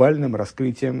глобальным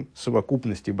раскрытием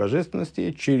совокупности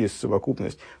божественности через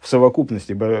совокупность, в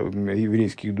совокупности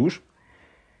еврейских душ,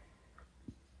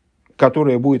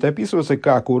 которая будет описываться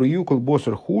как «Урьюкл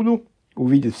босар худу»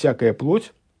 увидит всякая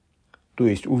плоть, то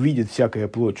есть увидит всякая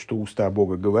плоть, что уста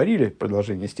Бога говорили,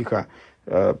 продолжение стиха,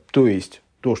 то есть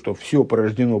то, что все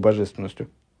порождено божественностью.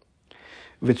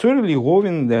 И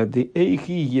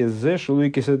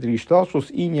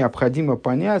необходимо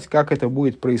понять, как это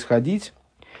будет происходить,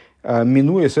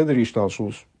 минуя седер и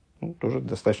шталшус. Тоже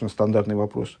достаточно стандартный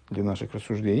вопрос для наших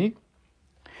рассуждений.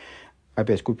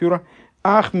 Опять купюра.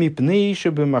 Ах мипнейше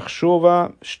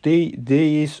бемахшова штей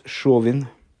деис шовин.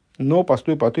 Но по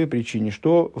той причине,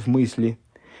 что в мысли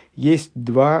есть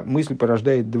мысль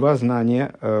порождает два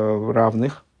знания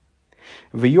равных.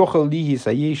 Вьехал лиги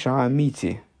саейша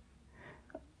амити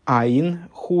айн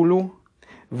хулю,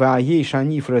 ваейш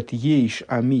анифрат ейш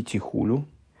амити хулю.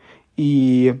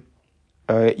 И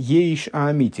ейш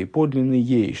амити, подлинный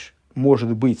ейш,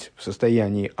 может быть в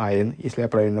состоянии айн, если я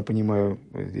правильно понимаю,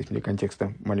 здесь мне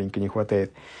контекста маленько не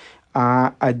хватает,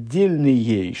 а отдельный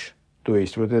ейш, то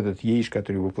есть вот этот ейш,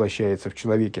 который воплощается в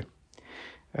человеке,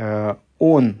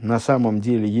 он на самом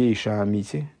деле ейша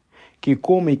амити,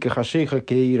 кикомей кахашейха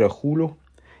кейра хулю,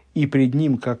 и пред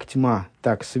ним как тьма,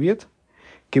 так свет,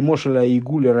 кемошеля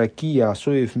игуля ракия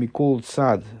асоев микол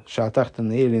цад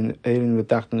шатахтан элин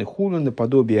ветахтан хулю,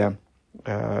 наподобие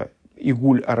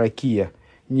игуль аракия,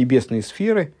 небесной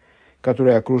сферы,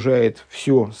 которая окружает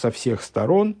все со всех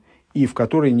сторон и в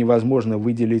которой невозможно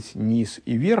выделить низ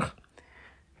и верх.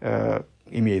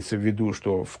 Имеется в виду,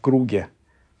 что в круге,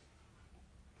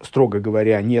 строго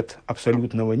говоря, нет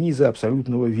абсолютного низа,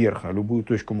 абсолютного верха. Любую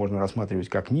точку можно рассматривать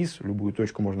как низ, любую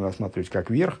точку можно рассматривать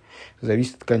как верх.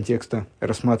 Зависит от контекста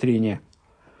рассмотрения.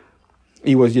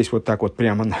 И вот здесь вот так вот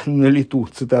прямо на лету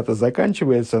цитата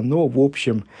заканчивается, но, в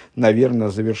общем, наверное,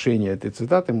 завершение этой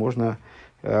цитаты можно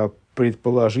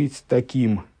предположить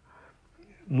таким.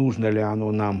 Нужно ли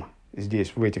оно нам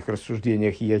здесь, в этих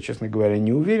рассуждениях, я, честно говоря,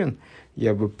 не уверен.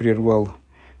 Я бы прервал,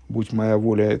 будь моя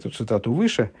воля, эту цитату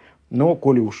выше. Но,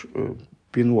 коли уж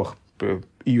Пинох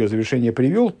ее завершение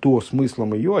привел, то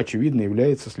смыслом ее, очевидно,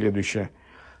 является следующее.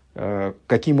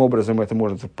 Каким образом это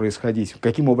может происходить,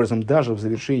 каким образом даже в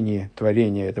завершении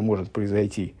творения это может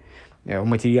произойти в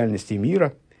материальности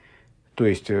мира, то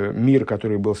есть мир,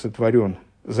 который был сотворен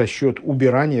за счет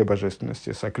убирания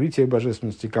божественности, сокрытия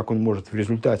божественности, как он может в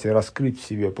результате раскрыть в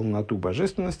себе полноту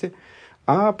божественности,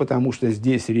 а потому что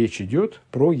здесь речь идет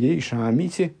про ейша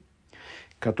амити,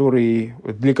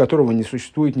 для которого не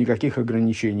существует никаких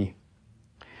ограничений,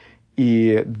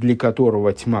 и для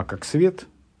которого тьма как свет,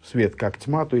 свет как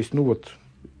тьма, то есть,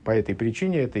 по этой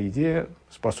причине эта идея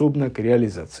способна к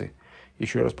реализации.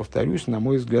 Еще раз повторюсь, на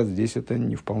мой взгляд, здесь это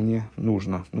не вполне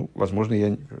нужно. Возможно,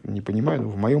 я не понимаю, но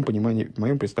в моем понимании, в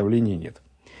моем представлении нет.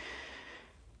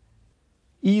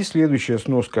 И следующая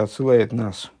сноска отсылает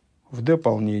нас в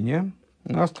дополнение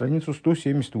на страницу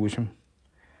 178.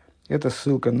 Это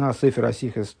ссылка на Сефер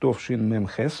Асихес Товшин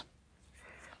Мемхес,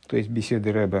 то есть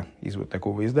беседы Ребе из вот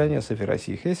такого издания Сефер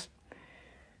Асихес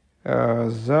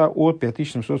от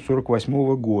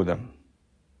 5748 года.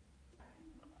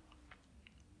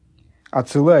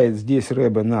 Отсылает здесь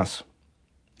Ребе нас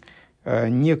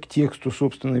не к тексту,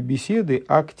 собственно, беседы,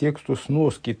 а к тексту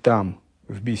сноски там,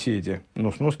 в беседе.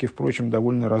 Но сноски, впрочем,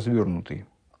 довольно развернутые.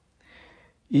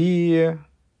 И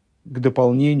к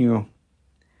дополнению,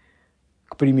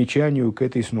 к примечанию к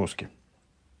этой сноске.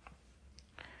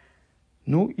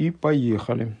 И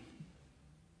поехали.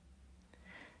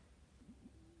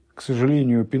 К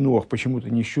сожалению, Пинох почему-то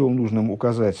не счел нужным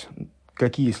указать,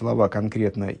 какие слова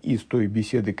конкретно из той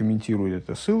беседы комментирует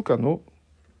эта ссылка, но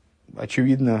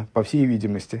очевидно, по всей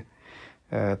видимости,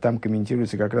 там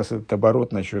комментируется как раз этот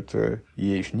оборот насчет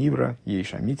ейш нивра,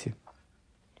 ейш амити.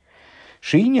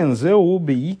 Шиинен зеу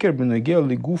беикер бенегел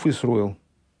лигуф Исроил.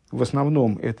 В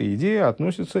основном эта идея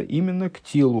относится именно к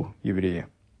телу еврея.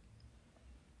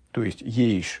 То есть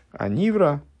ейш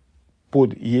анивра,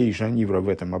 под ейш анивра в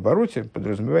этом обороте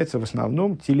подразумевается в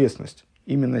основном телесность,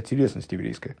 именно телесность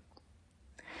еврейская.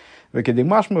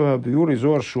 Векедемашма бюр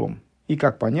изор шом. И,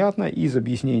 как понятно, из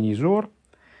объяснений Зор,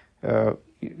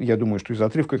 я думаю, что из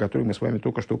отрывка, который мы с вами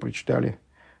только что прочитали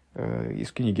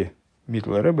из книги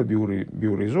Митла Рэба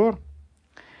Бюр Зор,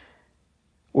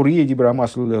 Урье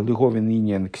дибрамас лыговин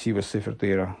иньян ксива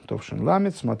сефертейра товшин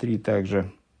ламет. Смотри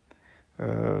также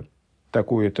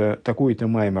такой-то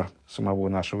маймер самого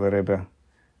нашего Рэба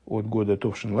от года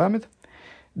товшин ламет.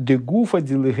 Дегуфа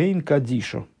дилегейн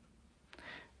кадишу.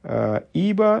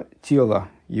 Ибо тело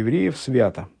евреев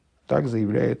свято. Так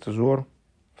заявляет Зор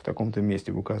в таком-то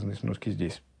месте, в указанной сноске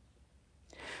здесь.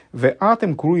 В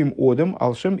атем круим одам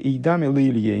алшем идаме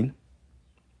лейльейн.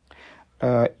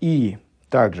 И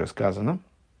также сказано,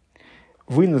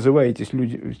 вы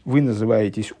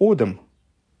называетесь одом.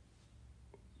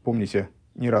 Помните,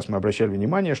 не раз мы обращали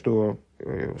внимание, что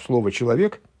слово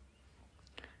 «человек»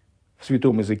 в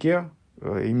святом языке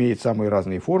имеет самые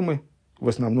разные формы. В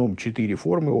основном 4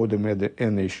 формы: одем, эде,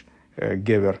 энеш,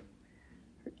 гевер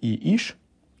и иш.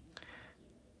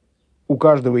 У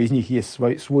каждого из них есть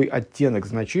свой оттенок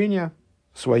значения,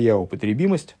 своя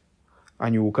употребимость.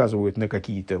 Они указывают на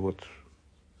какие-то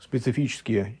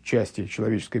специфические части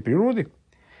человеческой природы.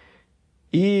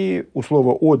 И у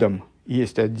слова «одам»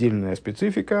 есть отдельная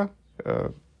специфика.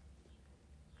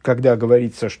 Когда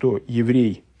говорится, что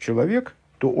еврей – человек,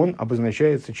 то он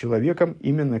обозначается человеком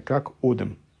именно как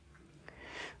 «одам».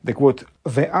 Так вот,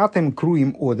 «the atem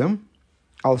круим одам,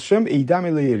 алшем эйдам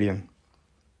элеэльен».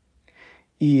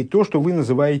 И то, что вы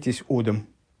называетесь одом.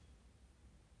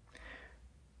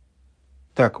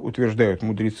 Так утверждают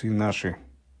мудрецы наши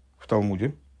в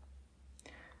Талмуде,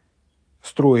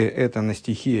 строя это на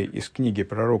стихе из книги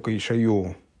пророка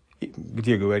Ишайоу,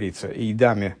 где говорится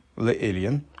 «Эйдаме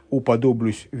леэльен»,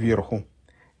 «уподоблюсь верху»,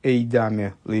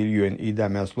 «Эйдаме леэльен»,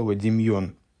 «Эйдаме» от слова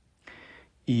 «демьон».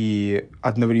 И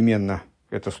одновременно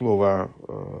это слово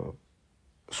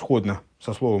сходно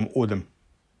со словом «одом».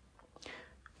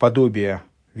 Подобие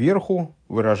верху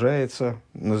выражается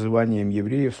называнием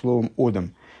евреев словом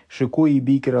 «одом». «Шико и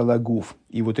бикера лагуф».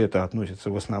 И вот это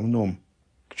относится в основном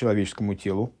к человеческому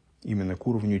телу, именно к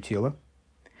уровню тела.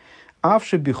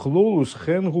 «Авше бихлолус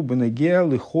хэнгу бенегеа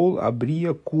лихол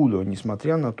абрия куло».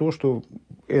 Несмотря на то, что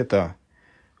это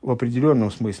в определенном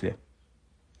смысле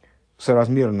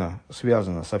соразмерно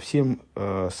связано со всем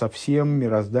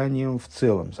мирозданием в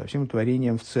целом, со всем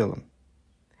творением в целом.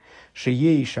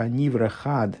 «Шиейша нивра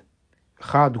хад».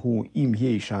 Хадгу им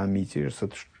ейша амити,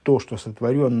 то, что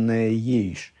сотворенное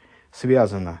ейш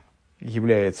связано,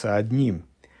 является одним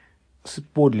с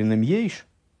подлинным ейш.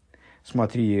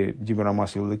 Смотри,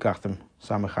 Дибрамас и Лыкахтем,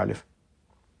 самый халиф.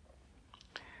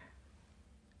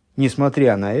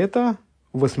 Несмотря на это,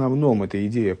 в основном эта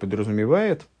идея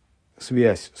подразумевает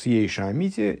связь с ейша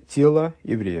амити тела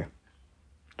еврея.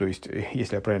 То есть,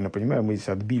 если я правильно понимаю, мы здесь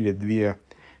отбили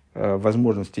 2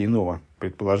 возможности иного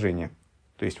предположения.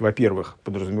 То есть, во-первых,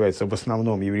 подразумевается в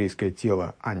основном еврейское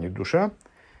тело, а не душа.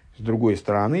 С другой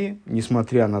стороны,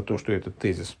 несмотря на то, что этот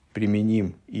тезис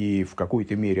применим и в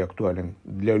какой-то мере актуален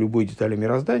для любой детали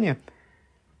мироздания,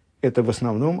 это в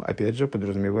основном, опять же,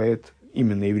 подразумевает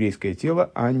именно еврейское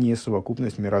тело, а не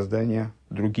совокупность мироздания,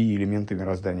 другие элементы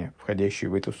мироздания,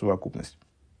 входящие в эту совокупность.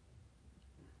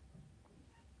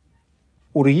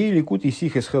 Урьей ликут и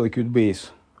сихес хелакют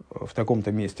бейс. В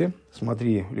таком-то месте,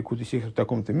 смотри, Ликут и Сихес в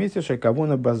таком-то месте,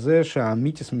 «Шайкавона базеша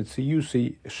амитис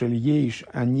мециюсей шельейш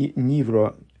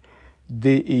нивро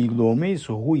де эйломейс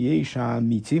гуейша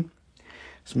амити».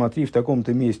 Смотри, в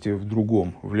таком-то месте, в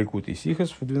другом, в Ликут и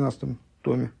Сихес, в 12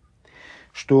 томе,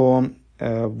 что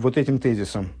вот этим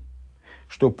тезисом,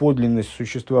 что подлинность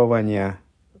существования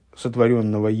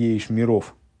сотворенного ейш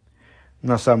миров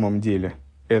на самом деле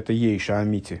это ейша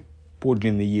амити,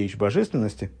 подлинный ейш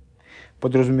божественности,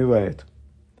 подразумевает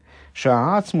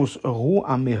 «Шаацмус гу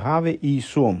амигаве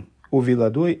иисом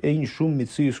увиладой эйншум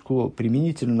мициискло»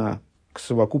 применительно к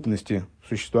совокупности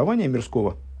существования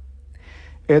мирского.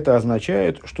 Это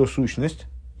означает, что сущность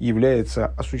является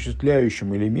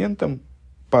осуществляющим элементом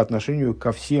по отношению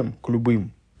ко всем, к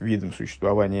любым видам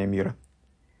существования мира.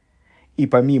 И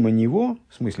помимо него,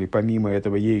 в смысле помимо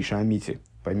этого ейша амити,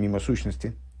 помимо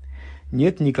сущности,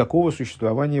 нет никакого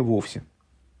существования вовсе.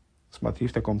 Смотри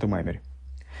в таком-то маймере.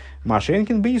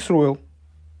 Машенкин бейсроил.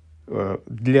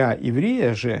 Для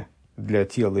еврея же, для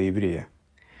тела еврея,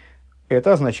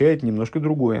 это означает немножко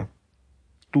другое.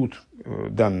 Тут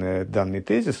данный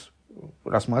тезис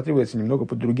рассматривается немного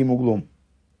под другим углом.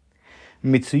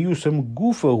 Мециюсом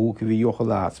гуфа гукви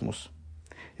йохала ацмус.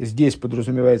 Здесь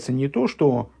подразумевается не то,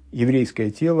 что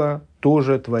еврейское тело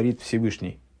тоже творит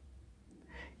Всевышний.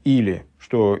 Или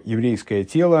что еврейское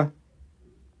тело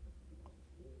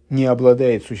не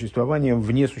обладает существованием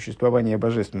вне существования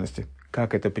божественности,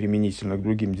 как это применительно к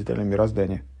другим деталям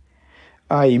мироздания.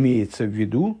 А имеется в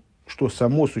виду, что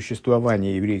само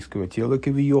существование еврейского тела,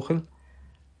 кавиохаль,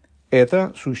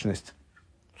 это сущность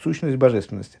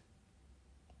божественности.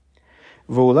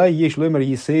 Ваулай еш лемер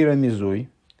есейра мизой,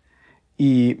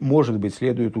 и, может быть,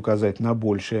 следует указать на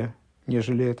большее,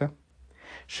 нежели это.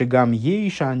 Шигам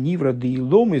ейша нивра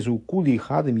деилом из укули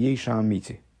хадым ейша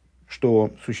амити,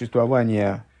 что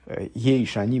существование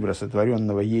ейша нивра,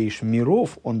 сотворенного ейш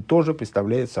миров, он тоже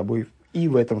представляет собой и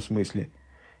в этом смысле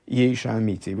ейша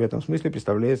амити, и в этом смысле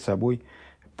представляет собой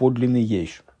подлинный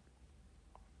ейш.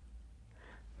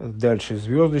 Дальше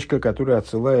звездочка, которая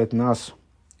отсылает нас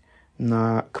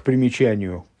к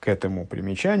примечанию, к этому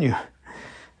примечанию,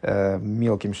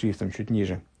 мелким шрифтом чуть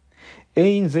ниже.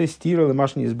 Эйн зе стирал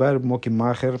машни избар моки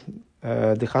махер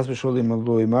дехас вишел им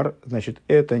лоймар. Значит,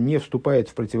 это не вступает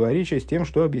в противоречие с тем,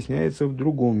 что объясняется в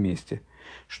другом месте.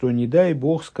 Что не дай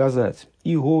Бог сказать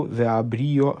 «Иго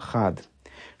веабрио хад»,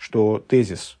 что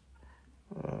тезис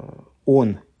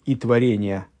 «он и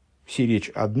творение все речь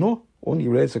одно», он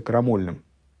является крамольным.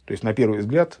 То есть, на первый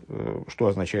взгляд, что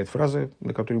означает фраза,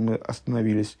 на которой мы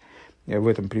остановились в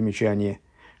этом примечании,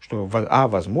 что,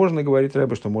 возможно, говорит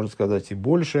Рэбе, что можно сказать и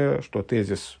больше, что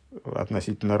тезис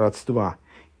относительно родства,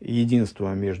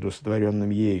 единства между сотворенным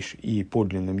ейш и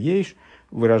подлинным ейш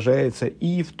выражается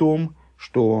и в том,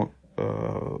 что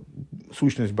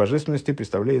сущность божественности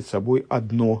представляет собой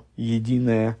одно,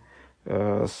 единое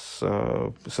с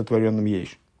сотворенным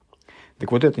ейш.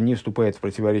 Так вот, это не вступает в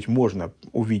противоречие. Можно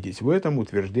увидеть в этом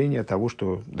утверждение того,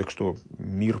 что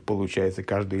мир, получается,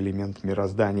 каждый элемент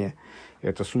мироздания –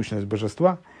 это сущность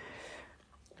божества.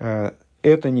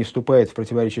 Это не вступает в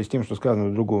противоречие с тем, что сказано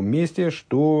в другом месте,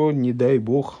 что, не дай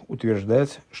Бог,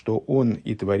 утверждать, что он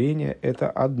и творение – это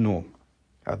одно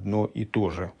и то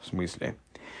же в смысле.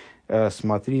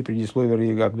 Смотри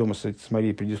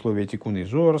предисловие Тикун и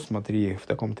Зор, смотри в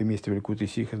таком-то месте в Ликут и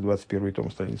Сихас, 21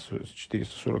 том, страница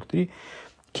 443.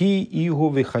 Ки игу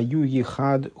вехаю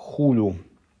ехад хулю,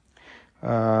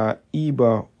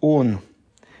 ибо он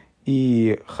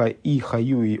и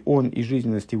хаю, и он, и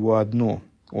жизненность его одно,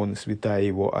 он и святая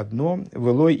его одно,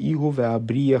 велой игу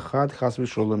веабрия хад хас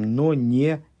вешолем, но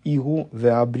не игу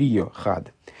веабрия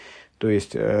хад. То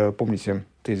есть, помните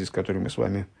тезис, который мы с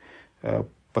вами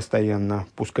постоянно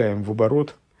пускаем в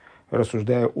оборот,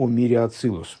 рассуждая о мире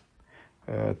ацилус.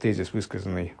 Тезис,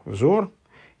 высказанный в Зор,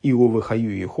 «Иго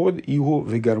вехаю еход, иго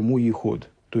вегарму еход».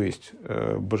 То есть,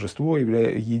 божество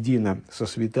едино со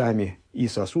светами и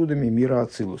сосудами мира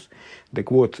ацилус.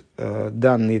 Так вот,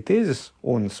 данный тезис,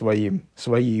 он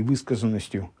своей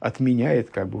высказанностью отменяет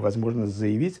возможность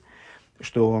заявить,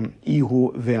 что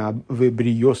 «Игу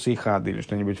вебриос и хад», или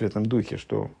что-нибудь в этом духе,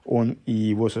 что он и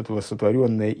его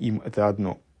сотворенное им – это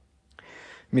одно.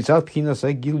 «Мицат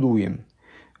пхинаса гилуем».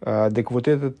 Так вот,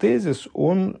 этот тезис,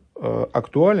 он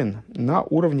актуален на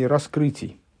уровне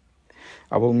раскрытий.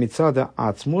 А вол мицада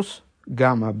ацмус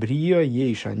гамма брио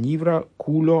ейша нивра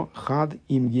куло хад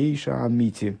им ейша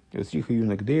амити.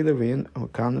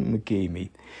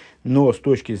 Но с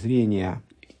точки зрения,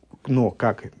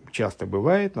 как часто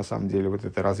бывает, на самом деле, вот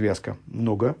эта развязка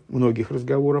многих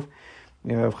разговоров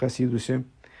в Хасидусе,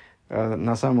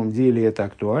 на самом деле это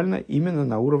актуально именно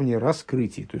на уровне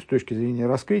раскрытий. То есть, с точки зрения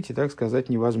раскрытий, так сказать,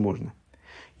 невозможно.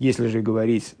 Если же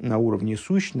говорить на уровне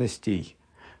сущностей,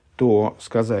 то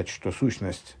сказать, что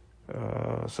сущность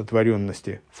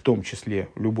сотворенности, в том числе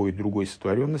любой другой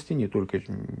сотворенности, не только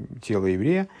тело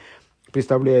еврея,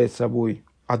 представляет собой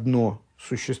одно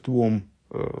существом,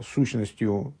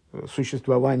 сущностью,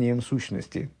 существованием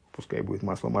сущности, пускай будет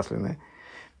масло масляное,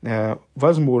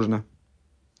 возможно.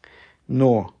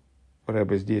 Но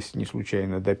Рэбе здесь не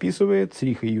случайно дописывает,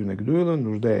 Цриха Юнек Дуэла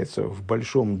нуждается в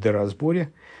большом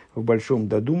доразборе, в большом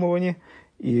додумывании,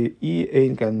 и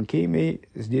Эйнкан Кеймей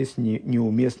здесь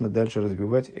неуместно дальше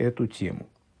развивать эту тему.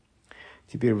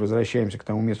 Теперь возвращаемся к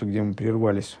тому месту, где мы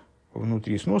прервались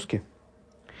внутри сноски.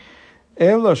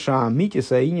 Эла ша амити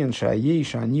саинен ша ей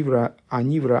ша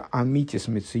анивра амити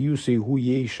смециюсы гу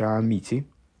ей ша амити.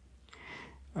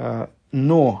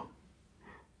 Но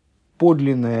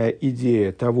подлинная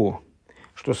идея того,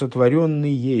 что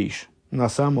сотворенный ейш на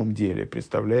самом деле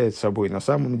представляет собой, на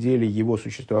самом деле его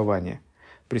существование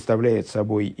представляет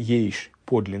собой ейш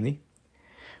подлинный,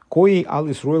 Кои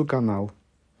ал-Исроэл канал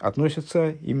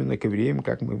относятся именно к евреям,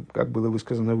 как было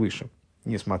высказано выше,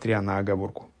 несмотря на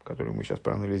оговорку, которую мы сейчас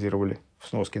проанализировали в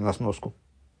сноске на сноску.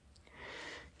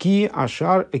 Ки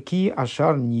ашар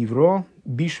нивро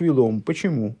бишвилом.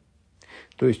 Почему?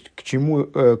 То есть, к чему,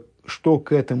 что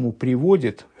к этому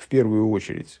приводит в первую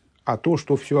очередь, а то,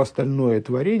 что все остальное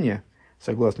творение,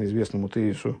 согласно известному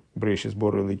тезису Брейшис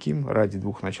Бор Элоким, ради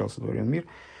двух начал сотворен мир,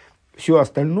 все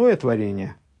остальное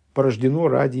творение порождено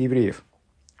ради евреев,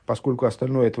 поскольку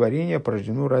остальное творение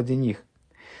порождено ради них.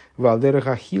 Валдерах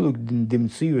ахилук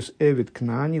демциус эвид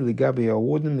кнани лигаби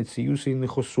аоден мециюс и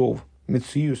нехосов.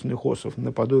 Мециюс нехосов,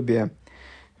 наподобие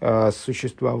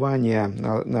существования,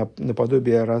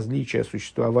 наподобие различия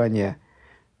существования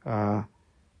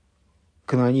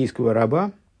кананейского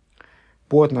раба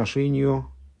по отношению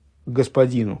к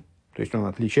господину. То есть он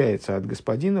отличается от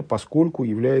господина, поскольку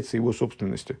является его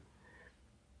собственностью.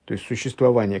 То есть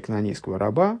существование кананейского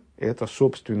раба – это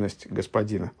собственность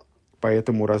господина.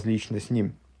 Поэтому различно с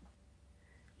ним.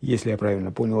 Если я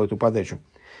правильно понял эту подачу.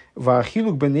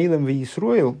 Ваахилук бенейлам ве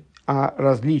Исроэл, а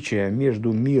различие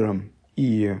между миром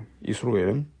и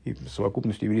Исроэлем, и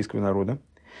совокупностью еврейского народа,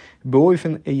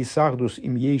 беойфен эйсахдус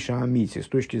им ейша амити, с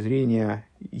точки зрения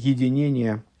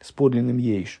единения с подлинным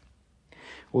ейш.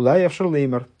 Улаев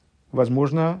шерлеймер,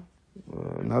 возможно,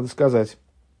 надо сказать,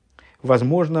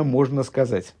 возможно, можно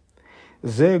сказать.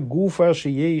 Зе гуфаш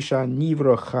ейша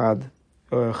нивро хад,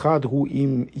 хадгу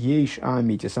им ейш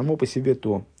амити, само по себе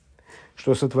то,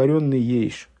 что сотворенный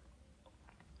ейш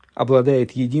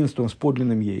обладает единством с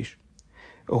подлинным ейш.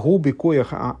 Губи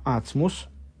коях ацмус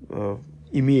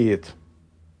имеет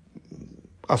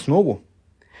основу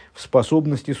в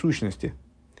способности сущности.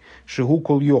 Шигу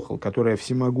кол йохал, которая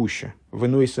всемогуща,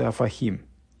 вынойся афахим,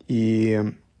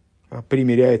 и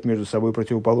примиряет между собой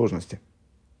противоположности.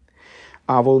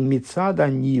 А вол мицада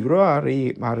нивро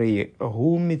арей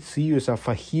гу мициюс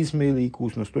афахизма или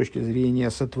икус, но с точки зрения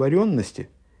сотворенности,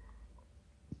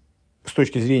 с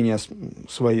точки зрения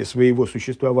своего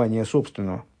существования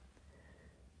собственного,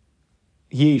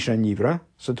 ейша нивра,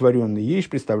 сотворенный ейш,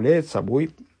 представляет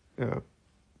собой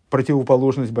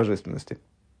противоположность божественности.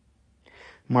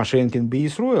 Машенкин бе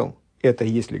Исроэл – это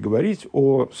если говорить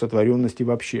о сотворенности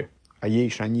вообще, о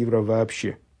ейша нивра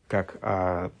вообще, как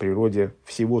о природе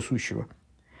всего сущего.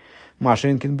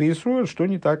 Машенкин бе Исроэл, что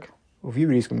не так в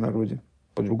еврейском народе.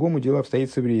 По-другому дело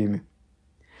обстоит с евреями.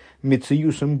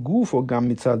 Мециюсом гуфо гам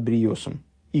мецад бриосом.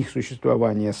 Их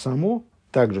существование само,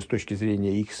 также с точки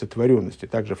зрения их сотворенности,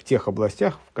 также в тех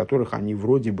областях, в которых они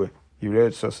вроде бы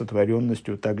являются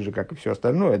сотворенностью, так же, как и все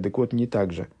остальное, так вот не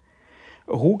так же.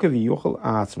 Гу кавиохал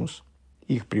ацмус.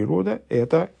 Их природа –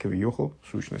 это кавиохал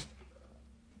сущность.